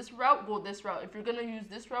to use this route, go this route. If you're going to use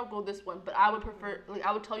this route, go this one. But I would prefer, like,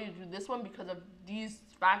 I would tell you to do this one because of these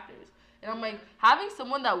factors. And I'm like, having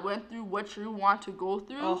someone that went through what you want to go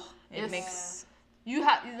through, you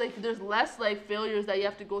have, like, there's less, like, failures that you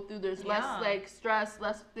have to go through. There's less, like, stress,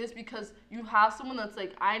 less this, because you have someone that's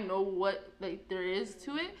like, I know what, like, there is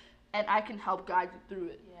to it, and I can help guide you through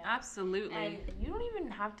it. Yeah. Absolutely. And you don't even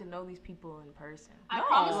have to know these people in person. I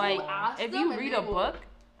promise Like, you, ask if them you and read they a will- book,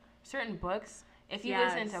 certain books, if you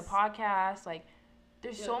listen to podcasts, like,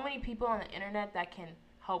 there's so many people on the internet that can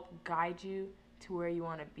help guide you to where you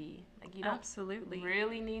want to be. Like, you don't Absolutely.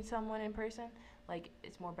 really need someone in person. Like,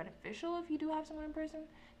 it's more beneficial if you do have someone in person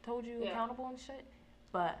to hold you accountable and shit.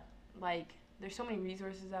 But, like, there's so many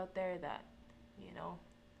resources out there that, you know.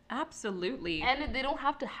 Absolutely. And they don't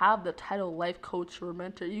have to have the title life coach or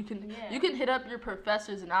mentor. You can hit up your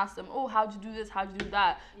professors and ask them, oh, how'd you do this? How'd you do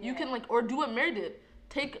that? Yeah. You can, like, or do what Mary did.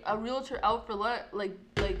 Take a realtor out for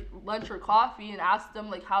lunch or coffee and ask them,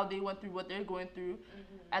 like, how they went through what they're going through,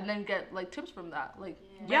 and then get, like, tips from that. Like,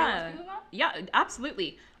 yeah,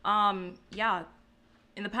 absolutely.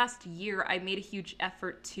 In the past year, I made a huge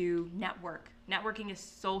effort to network. Networking is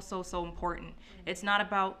so important. It's not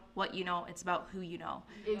about what you know, it's about who you know.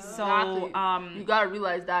 Exactly. So, you gotta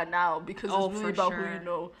realize that now, because it's really about who you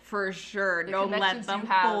know. For sure. Don't let them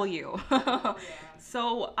fool you.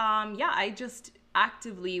 So, I just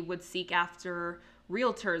actively would seek after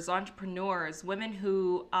realtors, entrepreneurs, women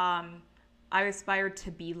who I aspired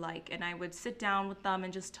to be like, and I would sit down with them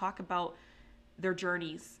and just talk about their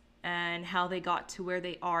journeys and how they got to where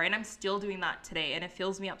they are. And I'm still doing that today, and it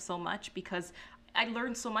fills me up so much because I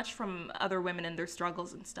learned so much from other women and their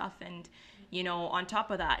struggles and stuff. And, you know, on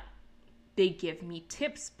top of that, they give me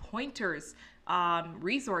tips, pointers,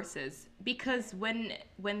 resources, because when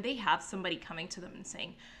they have somebody coming to them and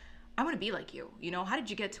saying, I want to be like you, you know, how did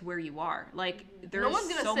you get to where you are? Like, there's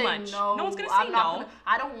so much. No one's gonna say no.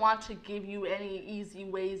 I don't want to give you any easy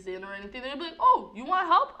ways in or anything. They'll be like, oh, you want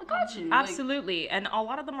help? I got you. Absolutely. And a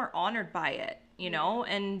lot of them are honored by it, you know,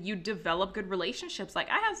 and you develop good relationships. Like,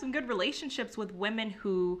 I have some good relationships with women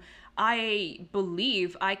who I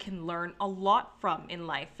believe I can learn a lot from in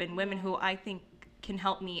life, and women who I think can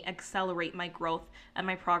help me accelerate my growth and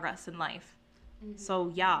my progress in life.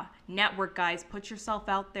 So network, guys. Put yourself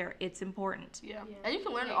out there. It's important. Yeah. And you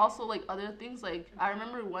can learn also, like, other things. Like, I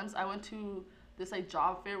remember once I went to this, like,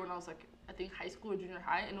 job fair when I was, like, I think high school or junior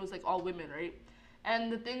high, and it was, like, all women, right?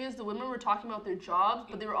 And the thing is, the women were talking about their jobs,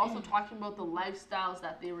 but they were also talking about the lifestyles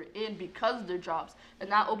that they were in because of their jobs.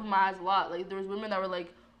 And that opened my eyes a lot. Like, there was women that were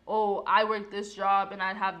like, oh, I work this job and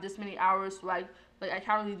I have this many hours, so I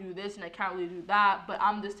can't really do this and I can't really do that, but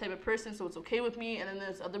I'm this type of person, so it's okay with me. And then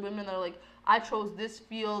there's other women that are like, I chose this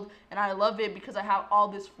field and I love it because I have all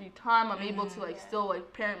this free time. I'm able to, like, still,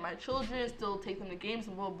 like, parent my children, still take them to games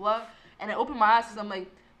and blah, blah. And it opened my eyes because I'm like,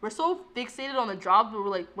 we're so fixated on the job, but we're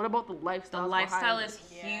like, what about the lifestyle? The lifestyle is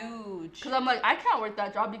huge. Because I'm like, I can't work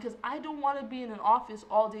that job because I don't want to be in an office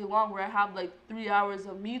all day long where I have, like, 3 hours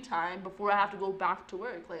of me time before I have to go back to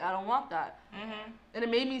work. Like, I don't want that. And it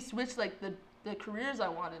made me switch, like, the careers I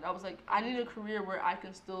wanted. I was like, I need a career where I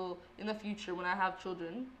can still, in the future, when I have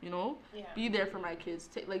children, you know, be there for my kids,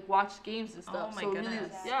 like, watch games and stuff. Oh my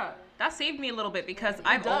goodness. Really, that saved me a little bit because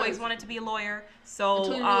I've always wanted to be a lawyer. So,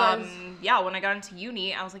 when I got into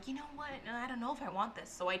uni, I was like, you know what? I don't know if I want this.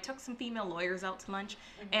 So I took some female lawyers out to lunch,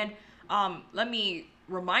 and let me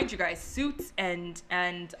remind you guys, Suits and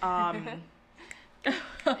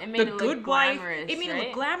it made it look glamorous. It made it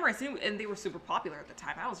look glamorous, and they were super popular at the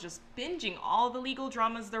time. I was just binging all the legal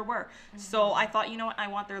dramas there were. So I thought, you know what, I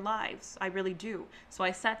want their lives. I really do. So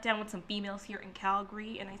I sat down with some females here in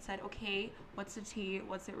Calgary, and I said, okay, what's the tea?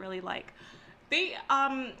 What's it really like? They,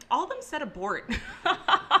 all of them said abort.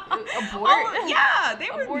 Abort? They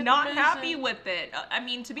were not happy with it. I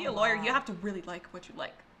mean, to be a lawyer, you have to really like what you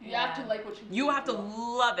like. You have to like what you do. You have to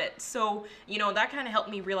love it. So, you know, that kind of helped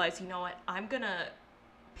me realize, you know what, I'm going to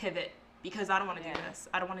pivot because I don't want to do this.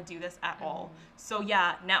 I don't want to do this at all. So,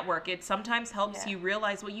 network. It sometimes helps you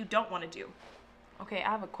realize what you don't want to do. Okay, I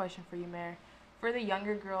have a question for you, Mare. For the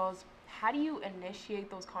younger girls, how do you initiate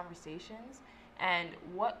those conversations? And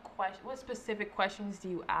what specific questions do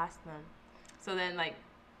you ask them? So then, like,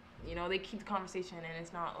 you know, they keep the conversation and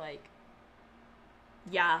it's not like...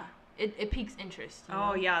 It piques interest. You know?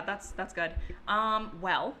 Oh, yeah, that's good.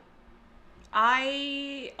 Well,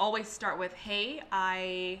 I always start with, hey,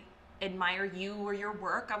 I admire you or your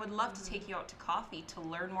work. I would love to take you out to coffee to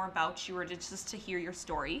learn more about you or just to hear your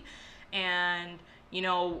story. And, you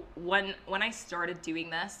know, when I started doing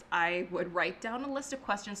this, I would write down a list of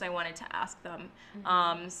questions I wanted to ask them.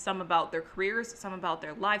 Some about their careers, some about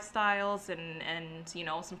their lifestyles, and you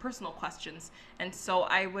know, some personal questions. And so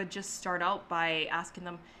I would just start out by asking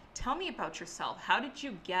them, tell me about yourself. How did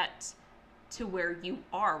you get to where you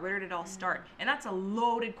are? Where did it all start? And that's a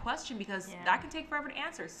loaded question because that can take forever to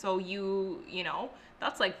answer. So you know,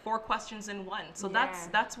 that's like 4 questions in one. So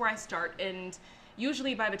that's where I start. And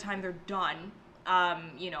usually by the time they're done,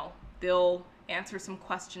 you know, they'll answer some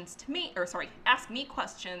questions to me, ask me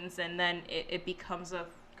questions, and then it becomes a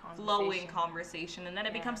flowing conversation, and then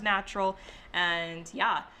it becomes natural. And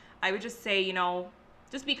I would just say, you know,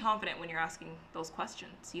 just be confident when you're asking those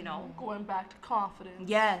questions, you know? Going back to confidence.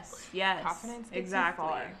 Yes. Confidence gets you Exactly.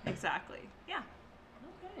 far. Exactly. Yeah.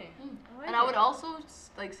 Okay. And I would also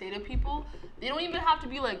like say to people, they don't even have to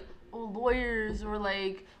be like lawyers or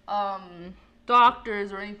like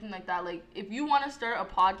doctors or anything like that. Like if you want to start a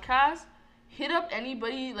podcast, hit up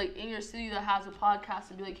anybody like in your city that has a podcast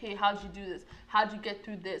and be like, hey, how'd you do this? How'd you get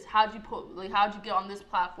through this? How'd you get on this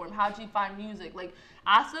platform? How'd you find music? Like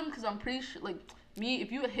ask them, because I'm pretty sure like me,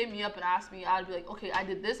 if you would hit me up and ask me, I'd be like, okay, I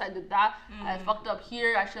did this, I did that, I fucked up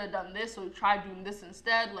here, I should have done this, so try doing this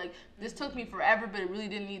instead. Like this took me forever, but it really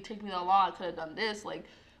didn't need to take me that long. I could have done this. Like,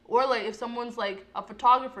 or like if someone's like a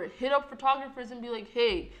photographer, hit up photographers and be like,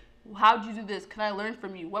 hey, how'd you do this? Can I learn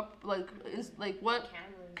from you? What what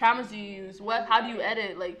cameras do you use? How do you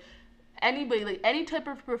edit? Like anybody, like any type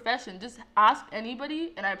of profession, just ask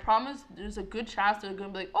anybody, and I promise there's a good chance they're gonna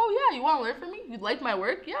be like, oh yeah, you want to learn from me? You like my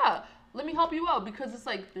work? Yeah, let me help you out, because it's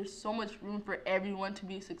like there's so much room for everyone to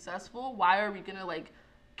be successful. Why are we gonna like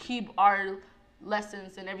keep our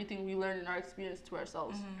lessons and everything we learned in our experience to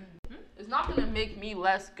ourselves? It's not gonna make me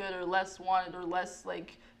less good or less wanted or less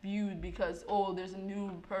like viewed because there's a new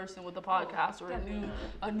person with a podcast or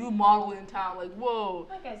a new model in town. Like whoa.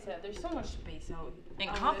 Like I said, there's so much space out. And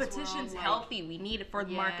competition's healthy. We need it for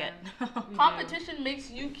the market. Competition makes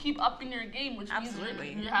you keep upping your game, which means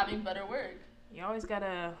you're having better work. You always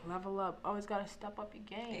gotta level up. Always gotta step up your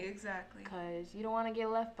game. Exactly. Cause you don't want to get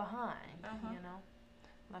left behind. You know,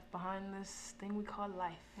 left behind this thing we call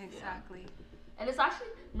life. Exactly. And it's actually,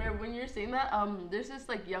 Mary, when you're saying that, there's this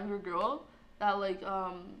like younger girl that like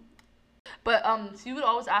she would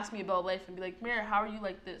always ask me about life and be like, Mary, how are you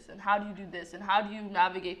like this? And how do you do this? And how do you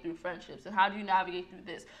navigate through friendships? And how do you navigate through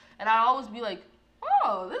this? And I always be like,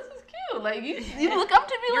 oh, this is cute. Like you look up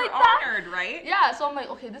to me You're like that. You're honored, right? Yeah. So I'm like,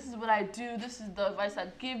 okay, this is what I do. This is the advice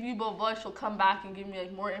I'd give you. Blah blah. She'll come back and give me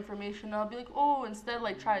like more information. And I'll be like, oh, instead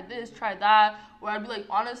like try this, try that. Or I'd be like,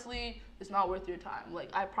 honestly, it's not worth your time. Like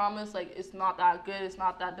I promise, like it's not that good. It's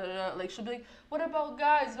not that da-da-da. Like she'll be like, what about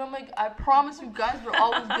guys? And I'm like, I promise you, guys are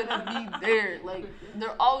always gonna be there. Like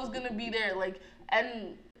they're always gonna be there. Like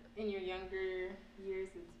and in your younger years,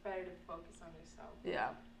 it's better to focus on yourself. Yeah.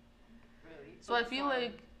 Really. So I feel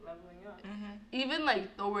like leveling up. even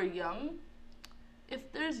like though we're young,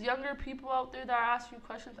 if there's younger people out there that ask you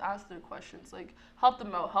questions, ask their questions. Like help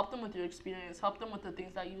them out, help them with your experience, help them with the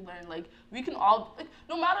things that you learn. Like we can all, like,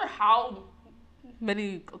 no matter how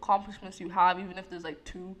many accomplishments you have, even if there's like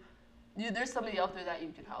two, there's somebody out there that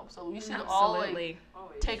you can help. So we should all like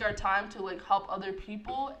take our time to like help other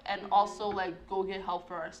people and also like go get help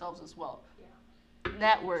for ourselves as well.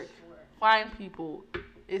 Network, find people.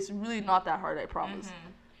 It's really not that hard, I promise.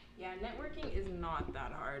 Yeah, networking is not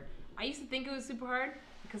that hard. I used to think it was super hard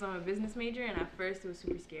because I'm a business major, and at first it was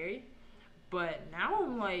super scary. But now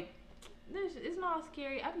I'm like, it's not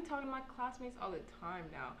scary. I be talking to my classmates all the time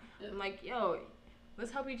now. I'm like, yo,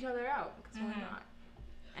 let's help each other out, because why not?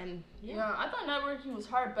 And yeah, I thought networking was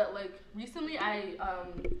hard, but like recently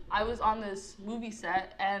I was on this movie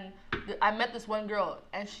set and I met this one girl,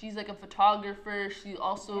 and she's like a photographer. She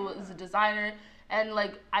also is a designer. And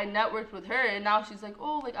like I networked with her, and now she's like,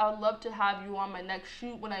 oh, like I would love to have you on my next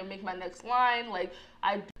shoot when I make my next line. Like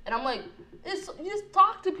and I'm like, you just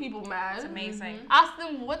talk to people, man. It's amazing. Ask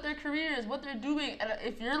them what their career is, what they're doing, and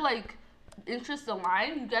if you're like interests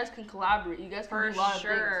align, you guys can collaborate. You guys can do a lot of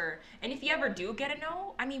things. And if you ever do get a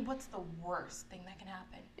no, I mean, what's the worst thing that can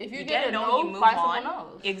happen? If you get a no, you move find on. someone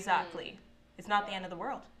else. Exactly. It's not the end of the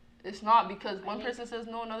world. It's not, because one person says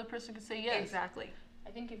no, another person can say yes. Exactly. I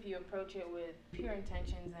think if you approach it with pure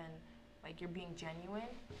intentions and like you're being genuine,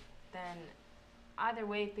 then either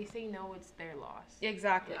way, if they say no, it's their loss.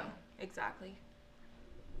 Exactly. Yeah. Exactly.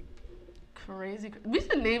 Crazy. We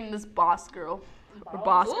should name this Boss Girl. Or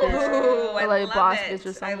Boss Bitch. Or like Boss it. Bitch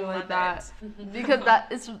or something like it. that. Because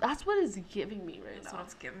that's what it's giving me right That's now. what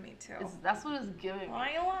it's giving me too. That's what it's giving me.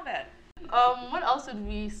 I love it. What else would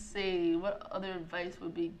we say? What other advice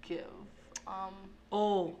would we give?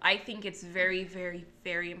 I think it's very, very,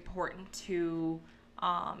 very important to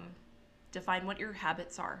define what your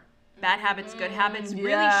habits are. Bad habits, good habits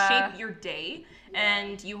really shape your day,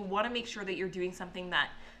 and you want to make sure that you're doing something that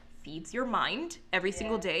feeds your mind every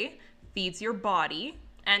single day, feeds your body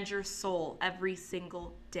and your soul every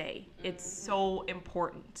single day. It's so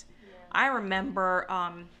important. I remember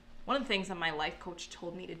one of the things that my life coach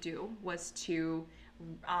told me to do was to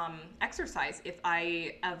exercise if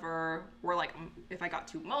I ever were like, if I got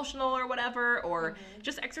too emotional or whatever, or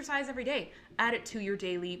just exercise every day. Add it to your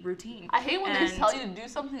daily routine. I hate when they tell you to do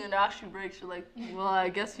something and it actually breaks. You're like, well, I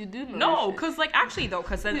guess you do know. No, because like actually though,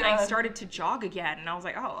 because then I started to jog again, and I was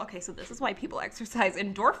like, oh, okay, so this is why people exercise.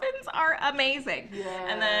 Endorphins are amazing. Yeah.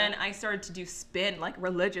 And then I started to do spin like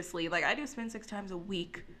religiously. Like I do spin 6 times a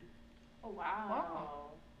week. Oh wow.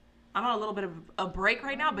 I'm on a little bit of a break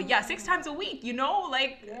right now, but yeah, 6 times a week, you know,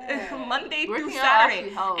 like Monday through Working out Saturday. actually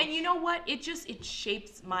helps. And you know what? It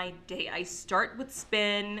shapes my day. I start with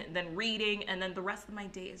spin, then reading, and then the rest of my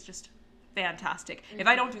day is just fantastic. If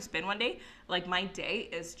I don't do spin one day, like my day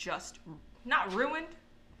is just not ruined.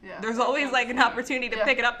 Yeah. There's always like an opportunity to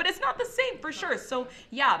pick it up, but it's not the same for sure. So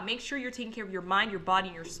yeah, make sure you're taking care of your mind, your body,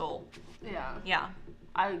 and your soul. Yeah. Yeah.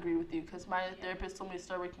 I agree with you because my therapist told me to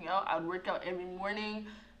start working out. I would work out every morning.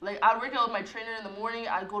 Like, I'd work out with my trainer in the morning.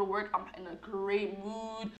 I'd go to work. I'm in a great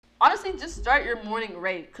mood. Honestly, just start your morning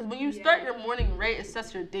right. Because when you start your morning right, it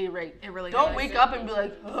sets your day right. It really Don't does. wake up and be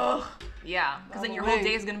like, ugh. Yeah, because then your whole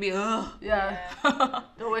day is going to be, ugh. Yeah.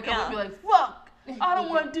 Don't wake up and be like, fuck. I don't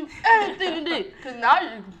want to do anything today. Because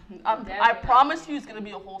now I promise you it's going to be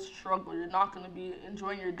a whole struggle. You're not going to be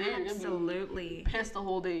enjoying your day. You're going to be pissed the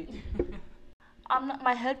whole day.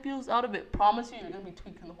 My head feels out of it. Promise you, you're going to be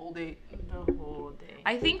tweaking the whole day. The whole day.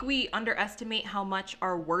 I think we underestimate how much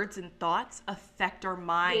our words and thoughts affect our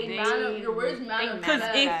mind. Your words matter. Because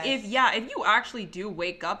if you actually do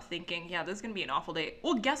wake up thinking, yeah, this is going to be an awful day,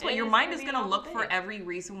 well, guess what? Your mind is going to look for every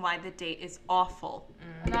reason why the day is awful.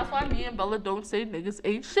 And that's why me and Bella don't say niggas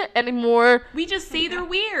ain't shit anymore. We just say they're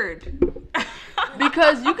weird.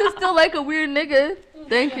 Because you can still like a weird nigga.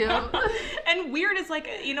 Thank you. And weird is like,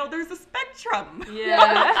 there's a spectrum.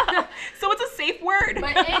 Yeah. So it's a safe word.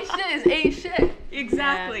 But ain't shit is ain't shit.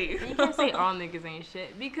 Exactly. Yeah. You can't say all niggas ain't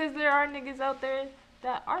shit because there are niggas out there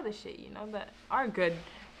that are the shit, that are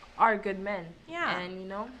good men. Yeah.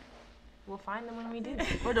 And we'll find them when we do.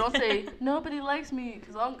 Or don't say nobody likes me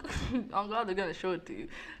because on God they're gonna show it to you.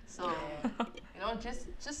 So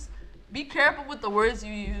just be careful with the words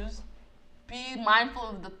you use. Be mindful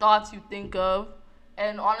of the thoughts you think of,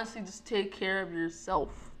 and honestly, just take care of yourself.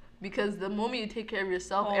 Because the moment you take care of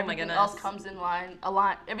yourself, everything else comes in line.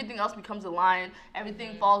 Everything else becomes aligned.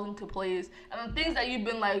 Everything falls into place. And the things that you've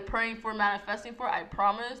been like praying for, manifesting for, I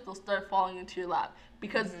promise, they'll start falling into your lap.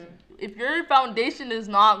 Because if your foundation is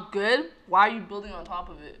not good, why are you building on top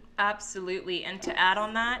of it? Absolutely. And to add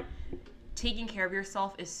on that, taking care of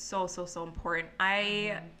yourself is so, so, so important.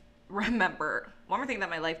 I remember one more thing that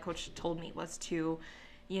my life coach told me was to,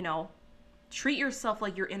 treat yourself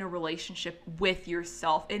like you're in a relationship with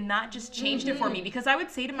yourself, and that just changed it for me, because I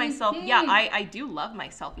would say to myself, yeah, I do love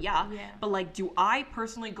myself, but like, do I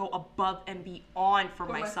personally go above and beyond for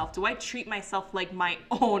myself? Do I treat myself like my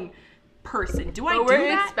own person? Do I do that?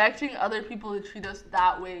 We're expecting other people to treat us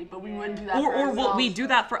that way, but we wouldn't do that for ourselves. Or we do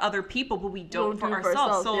that for other people, but we don't for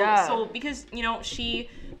ourselves. So because, she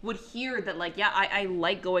would hear that, like, yeah, I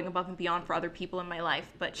like going above and beyond for other people in my life,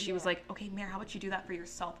 but she was like, okay, Mare, how about you do that for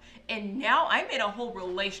yourself? And now I'm in a whole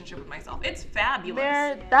relationship with myself. It's fabulous.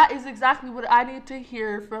 Mare, that is exactly what I need to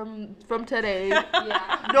hear from today.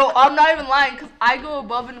 No, I'm not even lying, because I go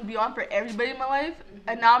above and beyond for everybody in my life,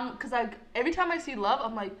 and now every time I see love,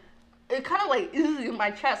 I'm like, it kind of like is in my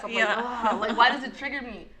chest. I'm like, why does it trigger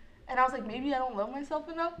me? And I was like, maybe I don't love myself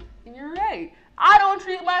enough. And you're right. I don't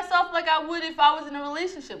treat myself like I would if I was in a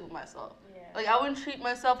relationship with myself. Yeah. Like, I wouldn't treat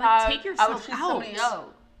myself how I would treat somebody else.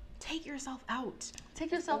 Take yourself out.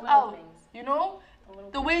 Take yourself out.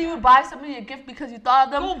 The way you would buy somebody a gift because you thought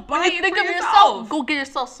of them. Go buy when you think of yourself, go get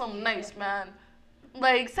yourself something nice, man.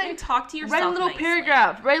 Like, say, talk to yourself. Write a little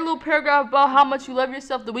paragraph. Write a little paragraph about how much you love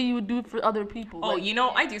yourself the way you would do it for other people. Oh,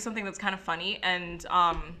 I do something that's kind of funny and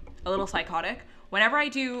a little psychotic. Whenever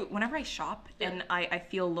I shop and I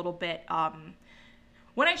feel a little bit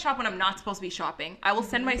when I shop when I'm not supposed to be shopping, I will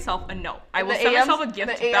send myself a note. I will send myself a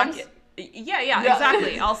gift back. Yeah,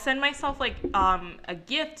 exactly. I'll send myself like a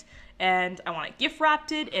gift, and I want it gift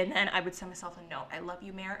wrapped it, and then I would send myself a note. I love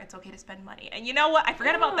you, Mare. It's okay to spend money. And you know what? I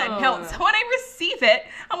forgot about that note. So when I receive it,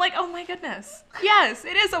 I'm like, oh my goodness. Yes,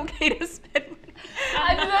 it is okay to spend money.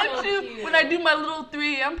 I do that too when I do my little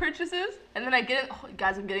 3 a.m. purchases, and then I get it. Oh,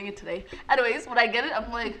 guys, I'm getting it today. Anyways, when I get it,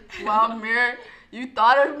 I'm like, wow, Mare, you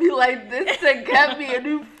thought of me like this to get me a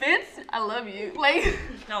new fits? I love you. Like,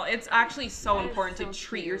 no, it's actually so important to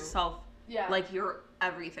treat yourself like you're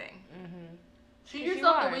everything. Treat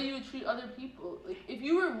yourself the way you would treat other people. Like, if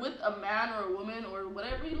you were with a man or a woman or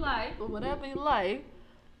whatever you like,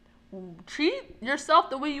 treat yourself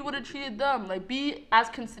the way you would have treated them. Like, be as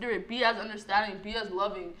considerate, be as understanding, be as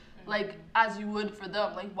loving. like as you would for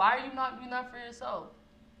them. Like, why are you not doing that for yourself?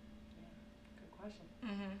 Good question.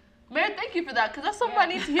 Mary, thank you for that, because that's something I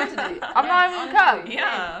need to hear today. I'm not even gonna cap.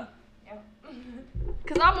 Yeah.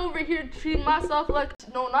 Because I'm over here treating myself like,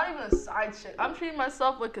 no, not even a side chick. I'm treating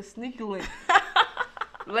myself like a sneaky link.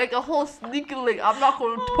 Like a whole sneaky link. I'm not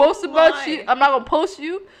going to post about you. I'm not going to post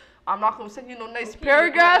you. I'm not going to send you no nice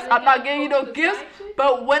paragraphs. I'm not getting you no gifts.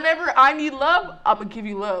 But whenever I need love, I'm going to give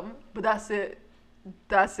you love. But that's it.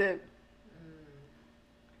 That's it.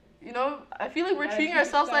 You know, I feel like we're treating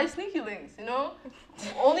ourselves like sneaky links, you know?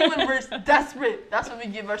 Only when we're desperate, that's when we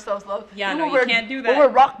give ourselves love. Yeah, no, you can't do that. When we're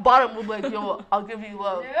rock bottom, we'll be like, yo, I'll give you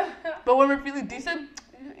love. But when we're feeling decent,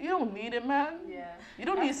 you don't need it, man. Yeah. You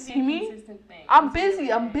don't need to see me. I'm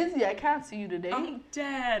busy. I can't see you today. I'm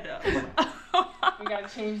dead. We gotta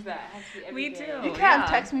change that. It has to be every We day. do. You can't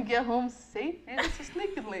text me, get home safe. And it's a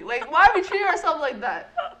sneaky link. Like, why are we treating ourselves like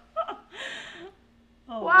that?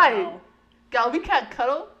 Oh, Why? wow. Gal, we can't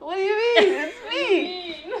cuddle. What do you mean? It's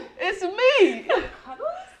me. It's me.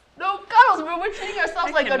 No cuddles, bro. We're treating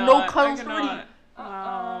ourselves like a no cuddles free.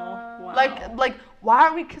 Wow. Like, why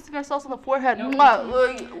are we kissing ourselves on the forehead? No Mwah.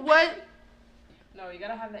 Like, what? No, you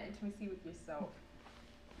gotta have that intimacy with yourself.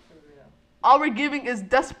 For real. All we're giving is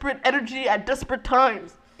desperate energy at desperate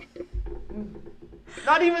times.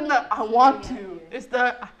 Not even the I want to. It's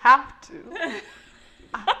the I have to.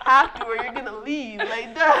 I have to, or you're gonna leave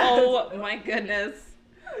like that. Oh my goodness.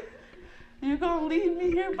 You're gonna leave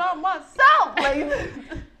me here by myself. Like,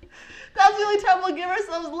 that's the only time we'll give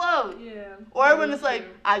ourselves love. Yeah. Or when it's like,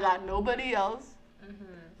 I got nobody else.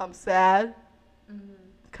 I'm sad.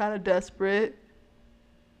 Kind of desperate.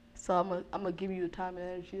 So I'm gonna give you the time and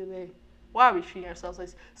energy today. Why are we treating ourselves like?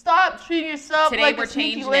 Stop treating yourself Today like we're a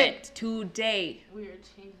sneaky changing link. it. Today. We are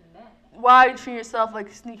changing that. Why are you treating yourself like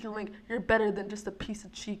a sneaky link? You're better than just a piece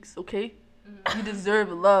of cheeks, okay? You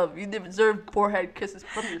deserve love. You deserve forehead kisses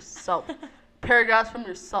from yourself. Paragraphs from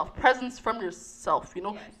yourself. Presents from yourself, you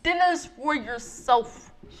know? Yes. Dinners for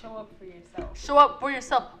yourself. Show up for yourself. Show up for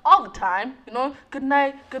yourself all the time, you know? Good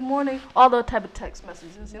night, good morning, all those type of text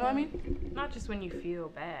messages, you know what I mean? Not just when you feel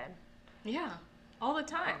bad. Yeah. All the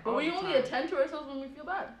time. But we the only time. attend to ourselves when we feel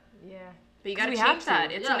bad. Yeah. But you gotta we change have to.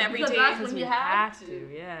 that. It's Yeah, an because everyday. that's Because when we you have have to.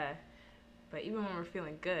 to, yeah. But even when we're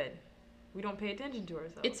feeling good, we don't pay attention to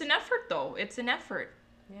ourselves. It's an effort, though. It's an effort.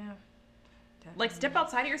 yeah. Like, step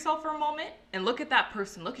outside of yourself for a moment and look at that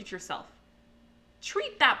person. Look at yourself.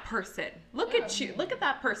 Treat that person. Look at you. Look at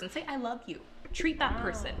that person. Say, I love you. Treat that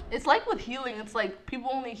person. It's like with healing, it's like people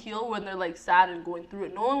only heal when they're like sad and going through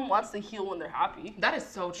it. No one wants to heal when they're happy. That is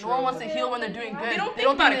so true. No one wants to heal when they're doing good. They don't think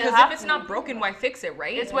about it they because have if it's to. not broken, why fix it,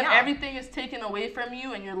 right? It's when Yeah. everything is taken away from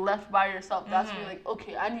you and you're left by yourself. That's when you're like,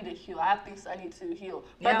 okay, I need to heal. I have things I need to heal.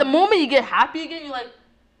 But Yeah. the moment you get happy again, you're like,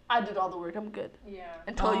 I did all the work. I'm good. Yeah.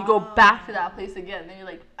 Until you go back to that place again. Then you're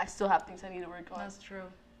like, I still have things I need to work on. That's true.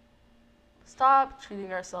 Stop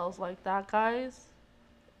treating ourselves like that, guys.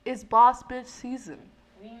 It's boss bitch season.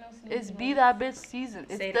 We ain't no sneaky It's be links. that bitch season.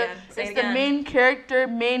 It's Say it the again. Say it's it the again. main character,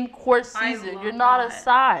 main course I season. love You're not a that.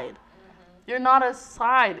 side. You're not a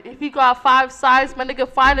side. If you got 5 sides, my nigga,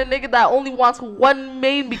 find a nigga that only wants one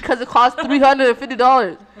main because it costs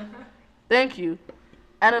 $350. Thank you.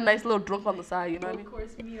 And a nice little drink on the side, you know what I mean? Full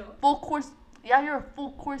course meal. Full course. Yeah, you're a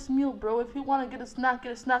full course meal, bro. If you want to get a snack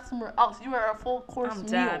somewhere else. You are a full course I'm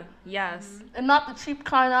meal. dead. Yes. And not the cheap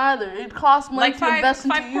kind either. It costs money Like to invest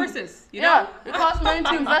into five you. courses. You Yeah, know? it costs money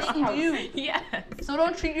to invest into you. Yes. So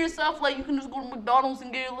don't treat yourself like you can just go to McDonald's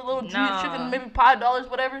and get a little junior Nah. chicken, maybe $5,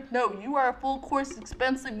 whatever. No, you are a full course,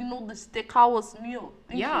 expensive, you know, the steakhouse meal.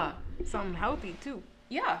 Thank Yeah. Something healthy too.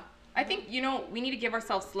 Yeah. I think, we need to give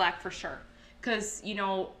ourselves slack for sure. Because,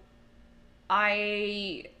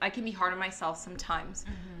 I can be hard on myself sometimes.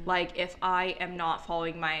 Like, if I am not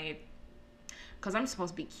following my... Because I'm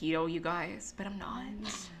supposed to be keto, you guys, but I'm not.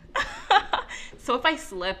 So if I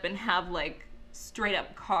slip and have, like, straight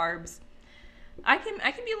up carbs, I can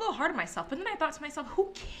be a little hard on myself. But then I thought to myself,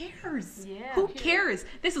 who cares? Yeah. Who cares?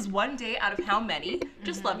 This is one day out of how many?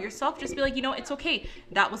 Just love yourself. Just be like, it's okay.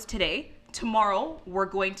 That was today. Tomorrow, we're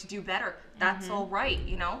going to do better. That's all right,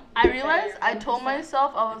 I realized, I told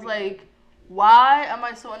myself, I was like, why am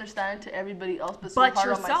I so understanding to everybody else but so But hard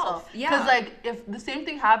on yourself, myself? yeah. Because, like, if the same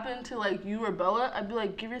thing happened to, like, you or Bella, I'd be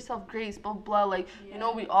like, give yourself grace, blah, blah, blah. Like,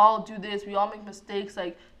 we all do this. We all make mistakes.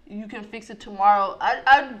 Like, you can fix it tomorrow.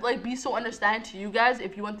 I'd like, be so understanding to you guys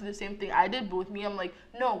if you went through the same thing I did. But with me, I'm like,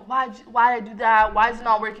 no, why did I do that? Why is it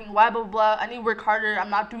not working? Why, blah, blah, blah. I need to work harder. I'm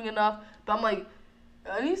not doing enough. But I'm like,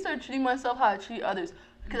 I need to start treating myself how I treat others.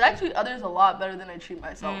 Because I treat others a lot better than I treat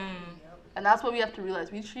myself. And that's what we have to realize.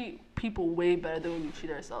 We treat people way better than we treat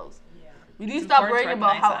ourselves. We need to stop important to worrying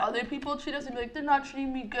about how recognize other people treat us and be like, they're not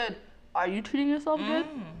treating me good. Are you treating yourself good?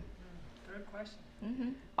 Good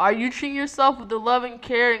question. Are you treating yourself with the love and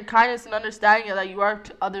care and kindness and understanding that you are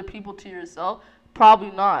to other people to yourself?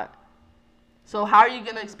 Probably not. So how are you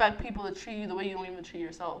going to expect people to treat you the way you don't even treat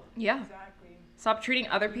yourself? Yeah. Exactly. Stop treating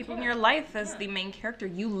other people in your life as the main character.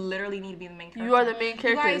 You literally need to be the main character. You are the main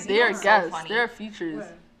character. guys, They you are know, so guests. funny. They are features.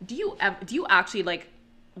 Do you actually like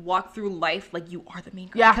walk through life like you are the main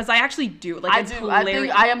character? Yeah. Because I actually do. Like, I it's do. I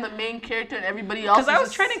hilarious. think I am the main character and everybody else. Because I was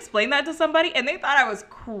just- trying to explain that to somebody and they thought I was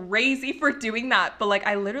crazy for doing that. But like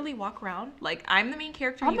I literally walk around like I'm the main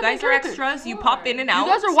character. I'm You the main guys are character. extras. You pop in and You out.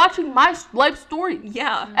 guys are watching my life story.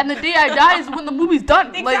 Yeah. And the day I die is when the movie's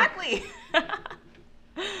done. Exactly. Like,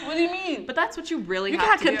 what do you mean? But that's what you really You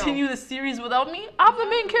have can't to continue the series without me. I'm the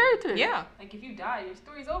main character. do. Yeah. Like if you die, your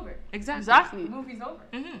story's over. Exactly. Exactly. The movie's over.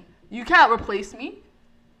 Mm-hmm. You can't replace me.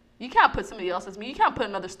 You can't put somebody else as me. You can't put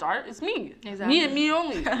another star. It's me. Exactly. Me and me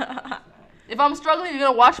only. If I'm struggling, you're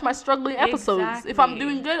gonna watch my struggling episodes. If I'm Exactly.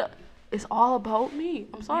 doing good, it's all about me.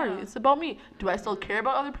 I'm sorry, Yeah. it's about me. Do I still care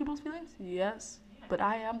about other people's feelings? Yes, but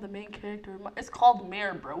I am the main character. It's called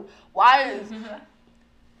Mayor, bro. Why is?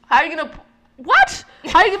 How are you gonna? What?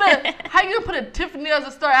 How you gonna put a Tiffany as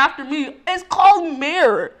a star after me? It's called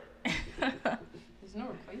Mayor. There's no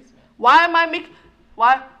replacement. Why am I making?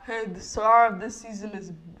 Why? Hey, the star of this season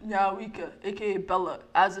is Nyawika, aka Bella,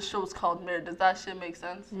 as the show's called Mayor. Does that shit make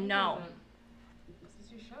sense? No. This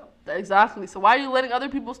is your show. Exactly. So why are you letting other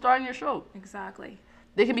people star in your show? Exactly.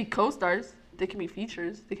 They can be co-stars, they can be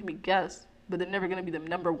features, they can be guests, but they're never gonna be the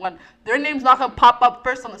number one. Their name's not gonna pop up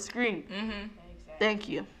first on the screen. Mm-hmm. Thank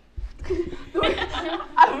you.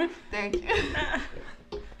 Thank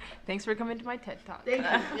you. Thanks for coming to my TED Talk. Thank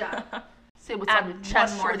you. Yeah. Say what's Add on your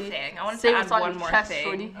chest, one more shorty. thing. I want Say to add what's on one your more chest, thing.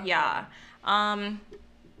 shorty. Yeah.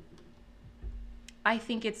 I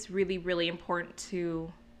think it's really, really important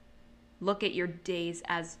to look at your days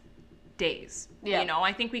as days. Yeah. You know,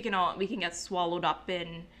 I think we can get swallowed up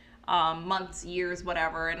in months, years,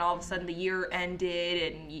 whatever, and all of a sudden the year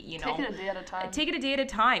ended, and you know, Take it a day at a time. take it a day at a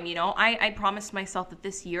time. You know, I promised myself that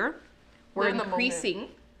this year we're Live in the moment. increasing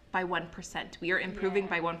by 1%. We are improving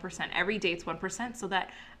by 1%. Every day it's 1%, so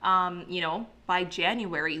that you know, by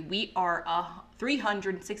January we are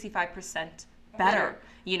 365% better.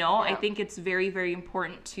 You know, Yeah. I think it's very, very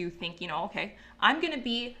important to think, you know, okay, I'm gonna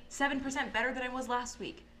be 7% better than I was last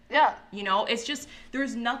week. Yeah. You know, it's just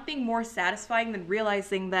there's nothing more satisfying than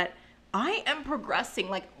realizing that I am progressing.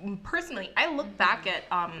 Like personally, I look back at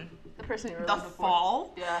The person you were the before.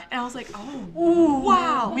 fall, Yeah. and I was like, oh, Ooh,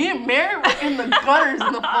 wow. Me and Mary were in the gutters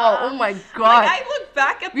in the fall. Oh my god. Like I look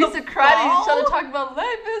back at We used the to cry to each fall. other talking about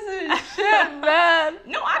life isn't shit, man.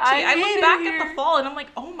 No, actually, I hate look it back here. at the fall and I'm like,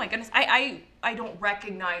 oh my goodness, I don't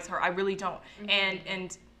recognize her. I really don't.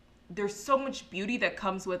 And there's so much beauty that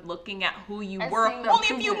comes with looking at who you And were seeing the only a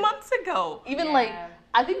few improvement. months ago. Even like,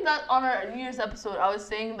 I think that on our New Year's episode, I was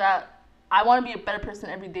saying that I want to be a better person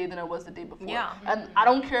every day than I was the day before. Yeah. And I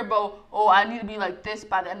don't care about, oh, I need to be like this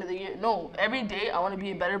by the end of the year. No, every day I want to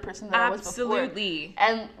be a better person than I was before. Absolutely.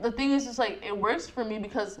 And the thing is just like, it works for me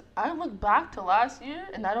because I look back to last year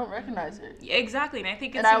and I don't recognize it. Yeah, exactly. And I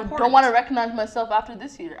think it's And I important. don't want to recognize myself after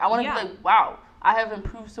this year. I want to Yeah. be like, wow, I have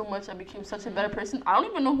improved so much. I became such a better person. I don't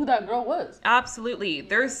even know who that girl was. Absolutely.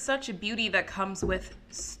 There's such a beauty that comes with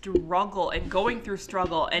struggle and going through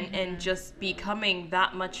struggle and just becoming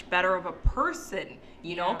that much better of a person,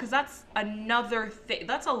 you know, because that's another thing.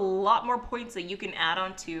 That's a lot more points that you can add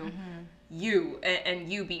on to you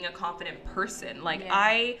and you being a confident person. Like, Yeah.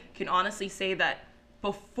 I can honestly say that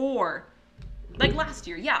before, like last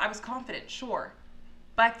year, yeah, I was confident, sure.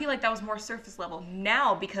 But I feel like that was more surface level.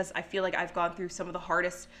 Now, because I feel like I've gone through some of the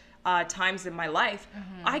hardest times in my life,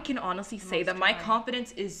 I can honestly say that my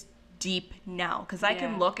confidence is deep now because I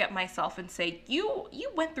can Yeah. look at myself and say, you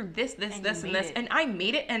went through this, And you this, and made this, it. and I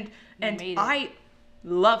made it, and made it. I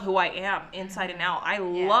love who I am inside and out. I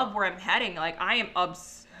Yeah. love where I'm heading. Like, I am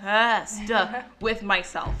obsessed with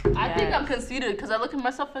myself. I think Yes. I'm conceited because I look at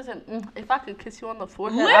myself and say, if I could kiss you on the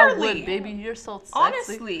forehead, I Literally. would, baby. You're so sexy.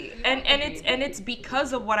 Honestly, and it's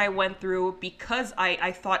because of what I went through, because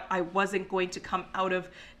I thought I wasn't going to come out of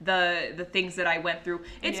the things that I went through.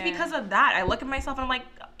 It's Yeah. because of that. I look at myself and I'm like,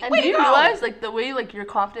 And way do you to go. realize, like, the way, like, you're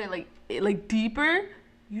confident, like deeper,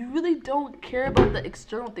 you really don't care about the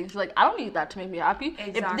external things. You're like, I don't need that to make me happy. If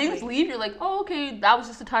Exactly. things leave, you're like, oh, okay, that was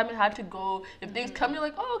just the time it had to go. If things come, you're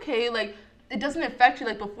like, oh, okay, like, it doesn't affect you.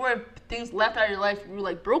 Like, before, if things left out of your life, you were,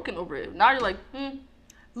 like, broken over it. Now you're like,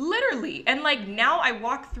 Literally. And like now I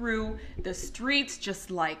walk through the streets just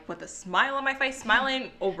like with a smile on my face,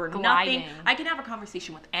 smiling over nothing. Gliding. I can have a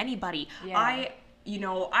conversation with anybody. Yeah. you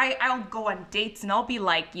know, I'll go on dates and I'll be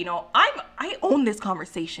like, you know, I own this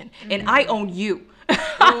conversation and I own you. Ooh,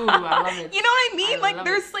 I love it. You know what I mean? I Like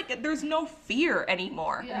love there's no fear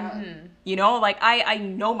anymore. Yeah. You know, like I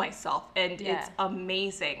know myself and Yeah. it's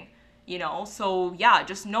amazing, you know? So yeah,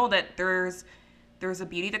 just know that there's a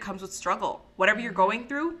beauty that comes with struggle. Whatever you're going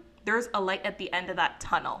through, there's a light at the end of that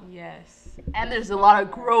tunnel. Yes. And there's a lot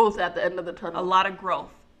of growth at the end of the tunnel. A lot of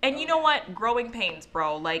growth. And you know what? Growing pains,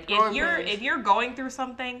 bro. Like Growing if pains. you're going through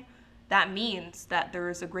something, that means that there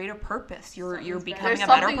is a greater purpose. You're becoming There's a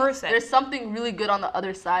better something, person. there's something really good on the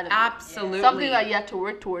other side of it. Absolutely. Something that you have to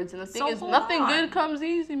work towards. And the thing So is, hold nothing on. good comes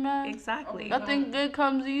easy, man. Exactly. Nothing good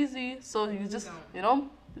comes easy. So you just, you know,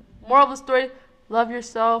 moral of the story, love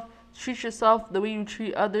yourself, treat yourself the way you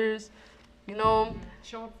treat others. You know,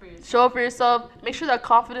 Show up for yourself. show up for yourself. Make sure that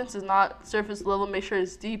confidence is not surface level. Make sure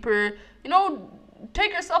it's deeper. You know,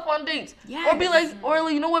 take yourself on dates. Or be like,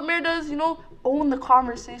 you know what Mare does? You know, own the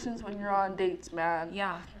conversations when you're on dates, man.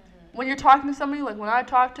 Yeah. When you're talking to somebody, like when I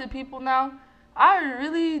talk to people now, I'm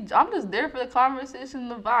just there for the conversation,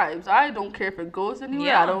 the vibes. I don't care if it goes anywhere.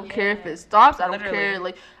 Yeah. I don't care if it stops. I don't Literally. care.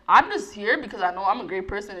 Like, I'm just here because I know I'm a great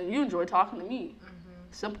person and you enjoy talking to me.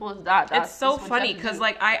 Simple as that. It's so just what you funny have to because do.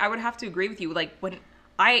 like I would have to agree with you. Like when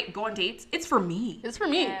I go on dates, it's for me. It's for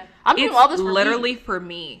me. Yeah. I'm doing It's all this for literally me. for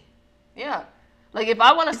me. Yeah. Like if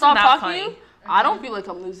I want to Isn't stop that talking funny? to you, I don't feel like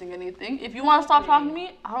I'm losing anything. If you want to stop talking to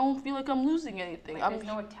me, I don't feel like I'm losing anything. Like, there's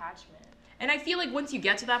no attachment. And I feel like once you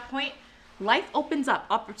get to that point, life opens up,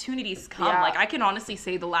 opportunities come. Yeah. Like I can honestly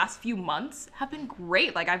say the last few months have been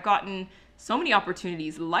great. Like I've gotten so many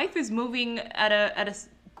opportunities. Life is moving at a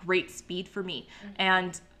great speed for me.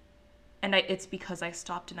 And it's because I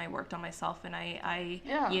stopped and I worked on myself and I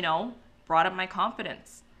Yeah. you know, brought up my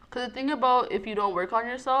confidence. Because the thing about if you don't work on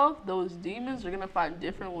yourself, those demons are going to find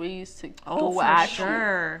different ways to Oh, go for at you.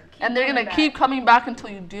 sure. And they're going to keep coming back until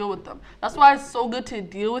you deal with them. That's why it's so good to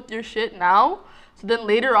deal with your shit now. So then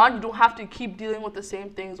later on, you don't have to keep dealing with the same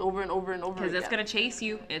things over and over and over again. Because it's gonna chase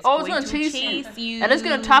you. It's Oh, it's going gonna to chase you. you. And it's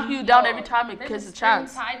going to tap you down every time it There's gets a string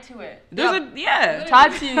chance. tied to it. Yeah.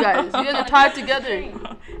 Tied to you guys. You guys are tied together.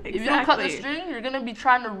 Exactly. If you don't cut the string, you're going to be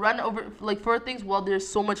trying to run over, like, for things while there's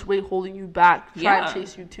so much weight holding you back, trying to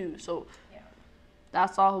chase you too. So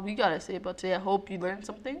that's all we got to say about today. I hope you learned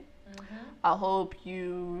something. I hope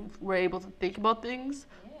you were able to think about things.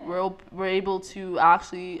 We're able to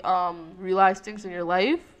actually realize things in your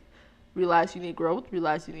life. Realize you need growth.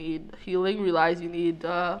 Realize you need healing. Realize you need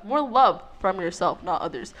more love from yourself, not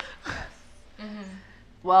others.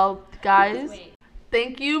 Well, guys,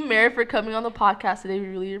 thank you, Mare, for coming on the podcast today. We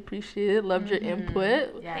really appreciate it. Loved your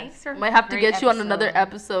input. Yes. Thanks for Might have to Great get you on another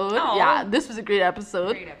episode. Oh. Yeah, this was a great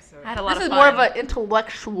episode. Great episode. I had a lot This of is fun. more of an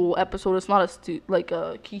intellectual episode. It's not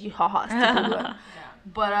a kiki ha ha stupid one.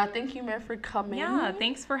 But thank you, Mare, for coming. Yeah,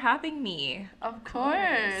 thanks for having me. Of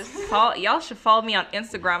course. Y'all should follow me on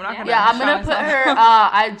Instagram. I'm not gonna. Yeah, I'm shout gonna put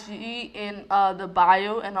myself. her IG in the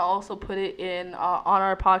bio, and I'll also put it in on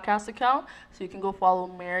our podcast account, so you can go follow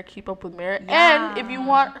Mare, keep up with Mare. And if you Yeah.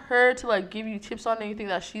 want her to like give you tips on anything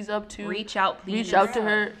that she's up to, Reach out, please. reach out to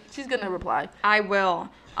her. She's gonna reply. I will.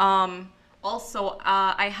 Also,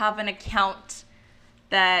 I have an account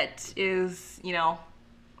that is, you know,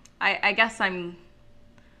 I guess I'm.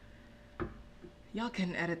 Y'all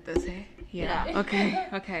can edit this, eh? Yeah. Okay.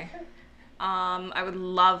 Okay. I would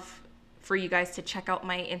love for you guys to check out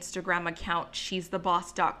my Instagram account,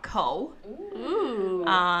 she'stheboss.co. Ooh.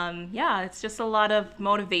 Yeah, it's just a lot of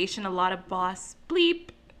motivation, a lot of boss bleep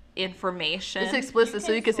information. It's explicit,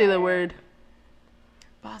 so you can say the word.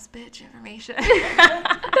 Boss bitch information.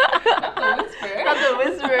 Not the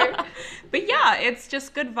whisper. But yeah, it's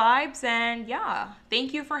just good vibes, and yeah,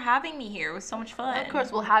 thank you for having me here. It was so much fun. Of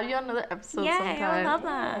course, we'll have you on another episode sometime. I love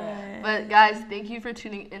that. But guys, thank you for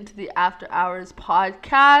tuning into the After Hours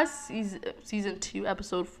podcast, season 2,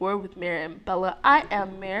 episode 4 with Mare and Bella. I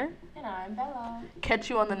am Mare. And I'm Bella. Catch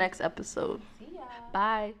you on the next episode. See ya.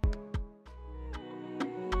 Bye.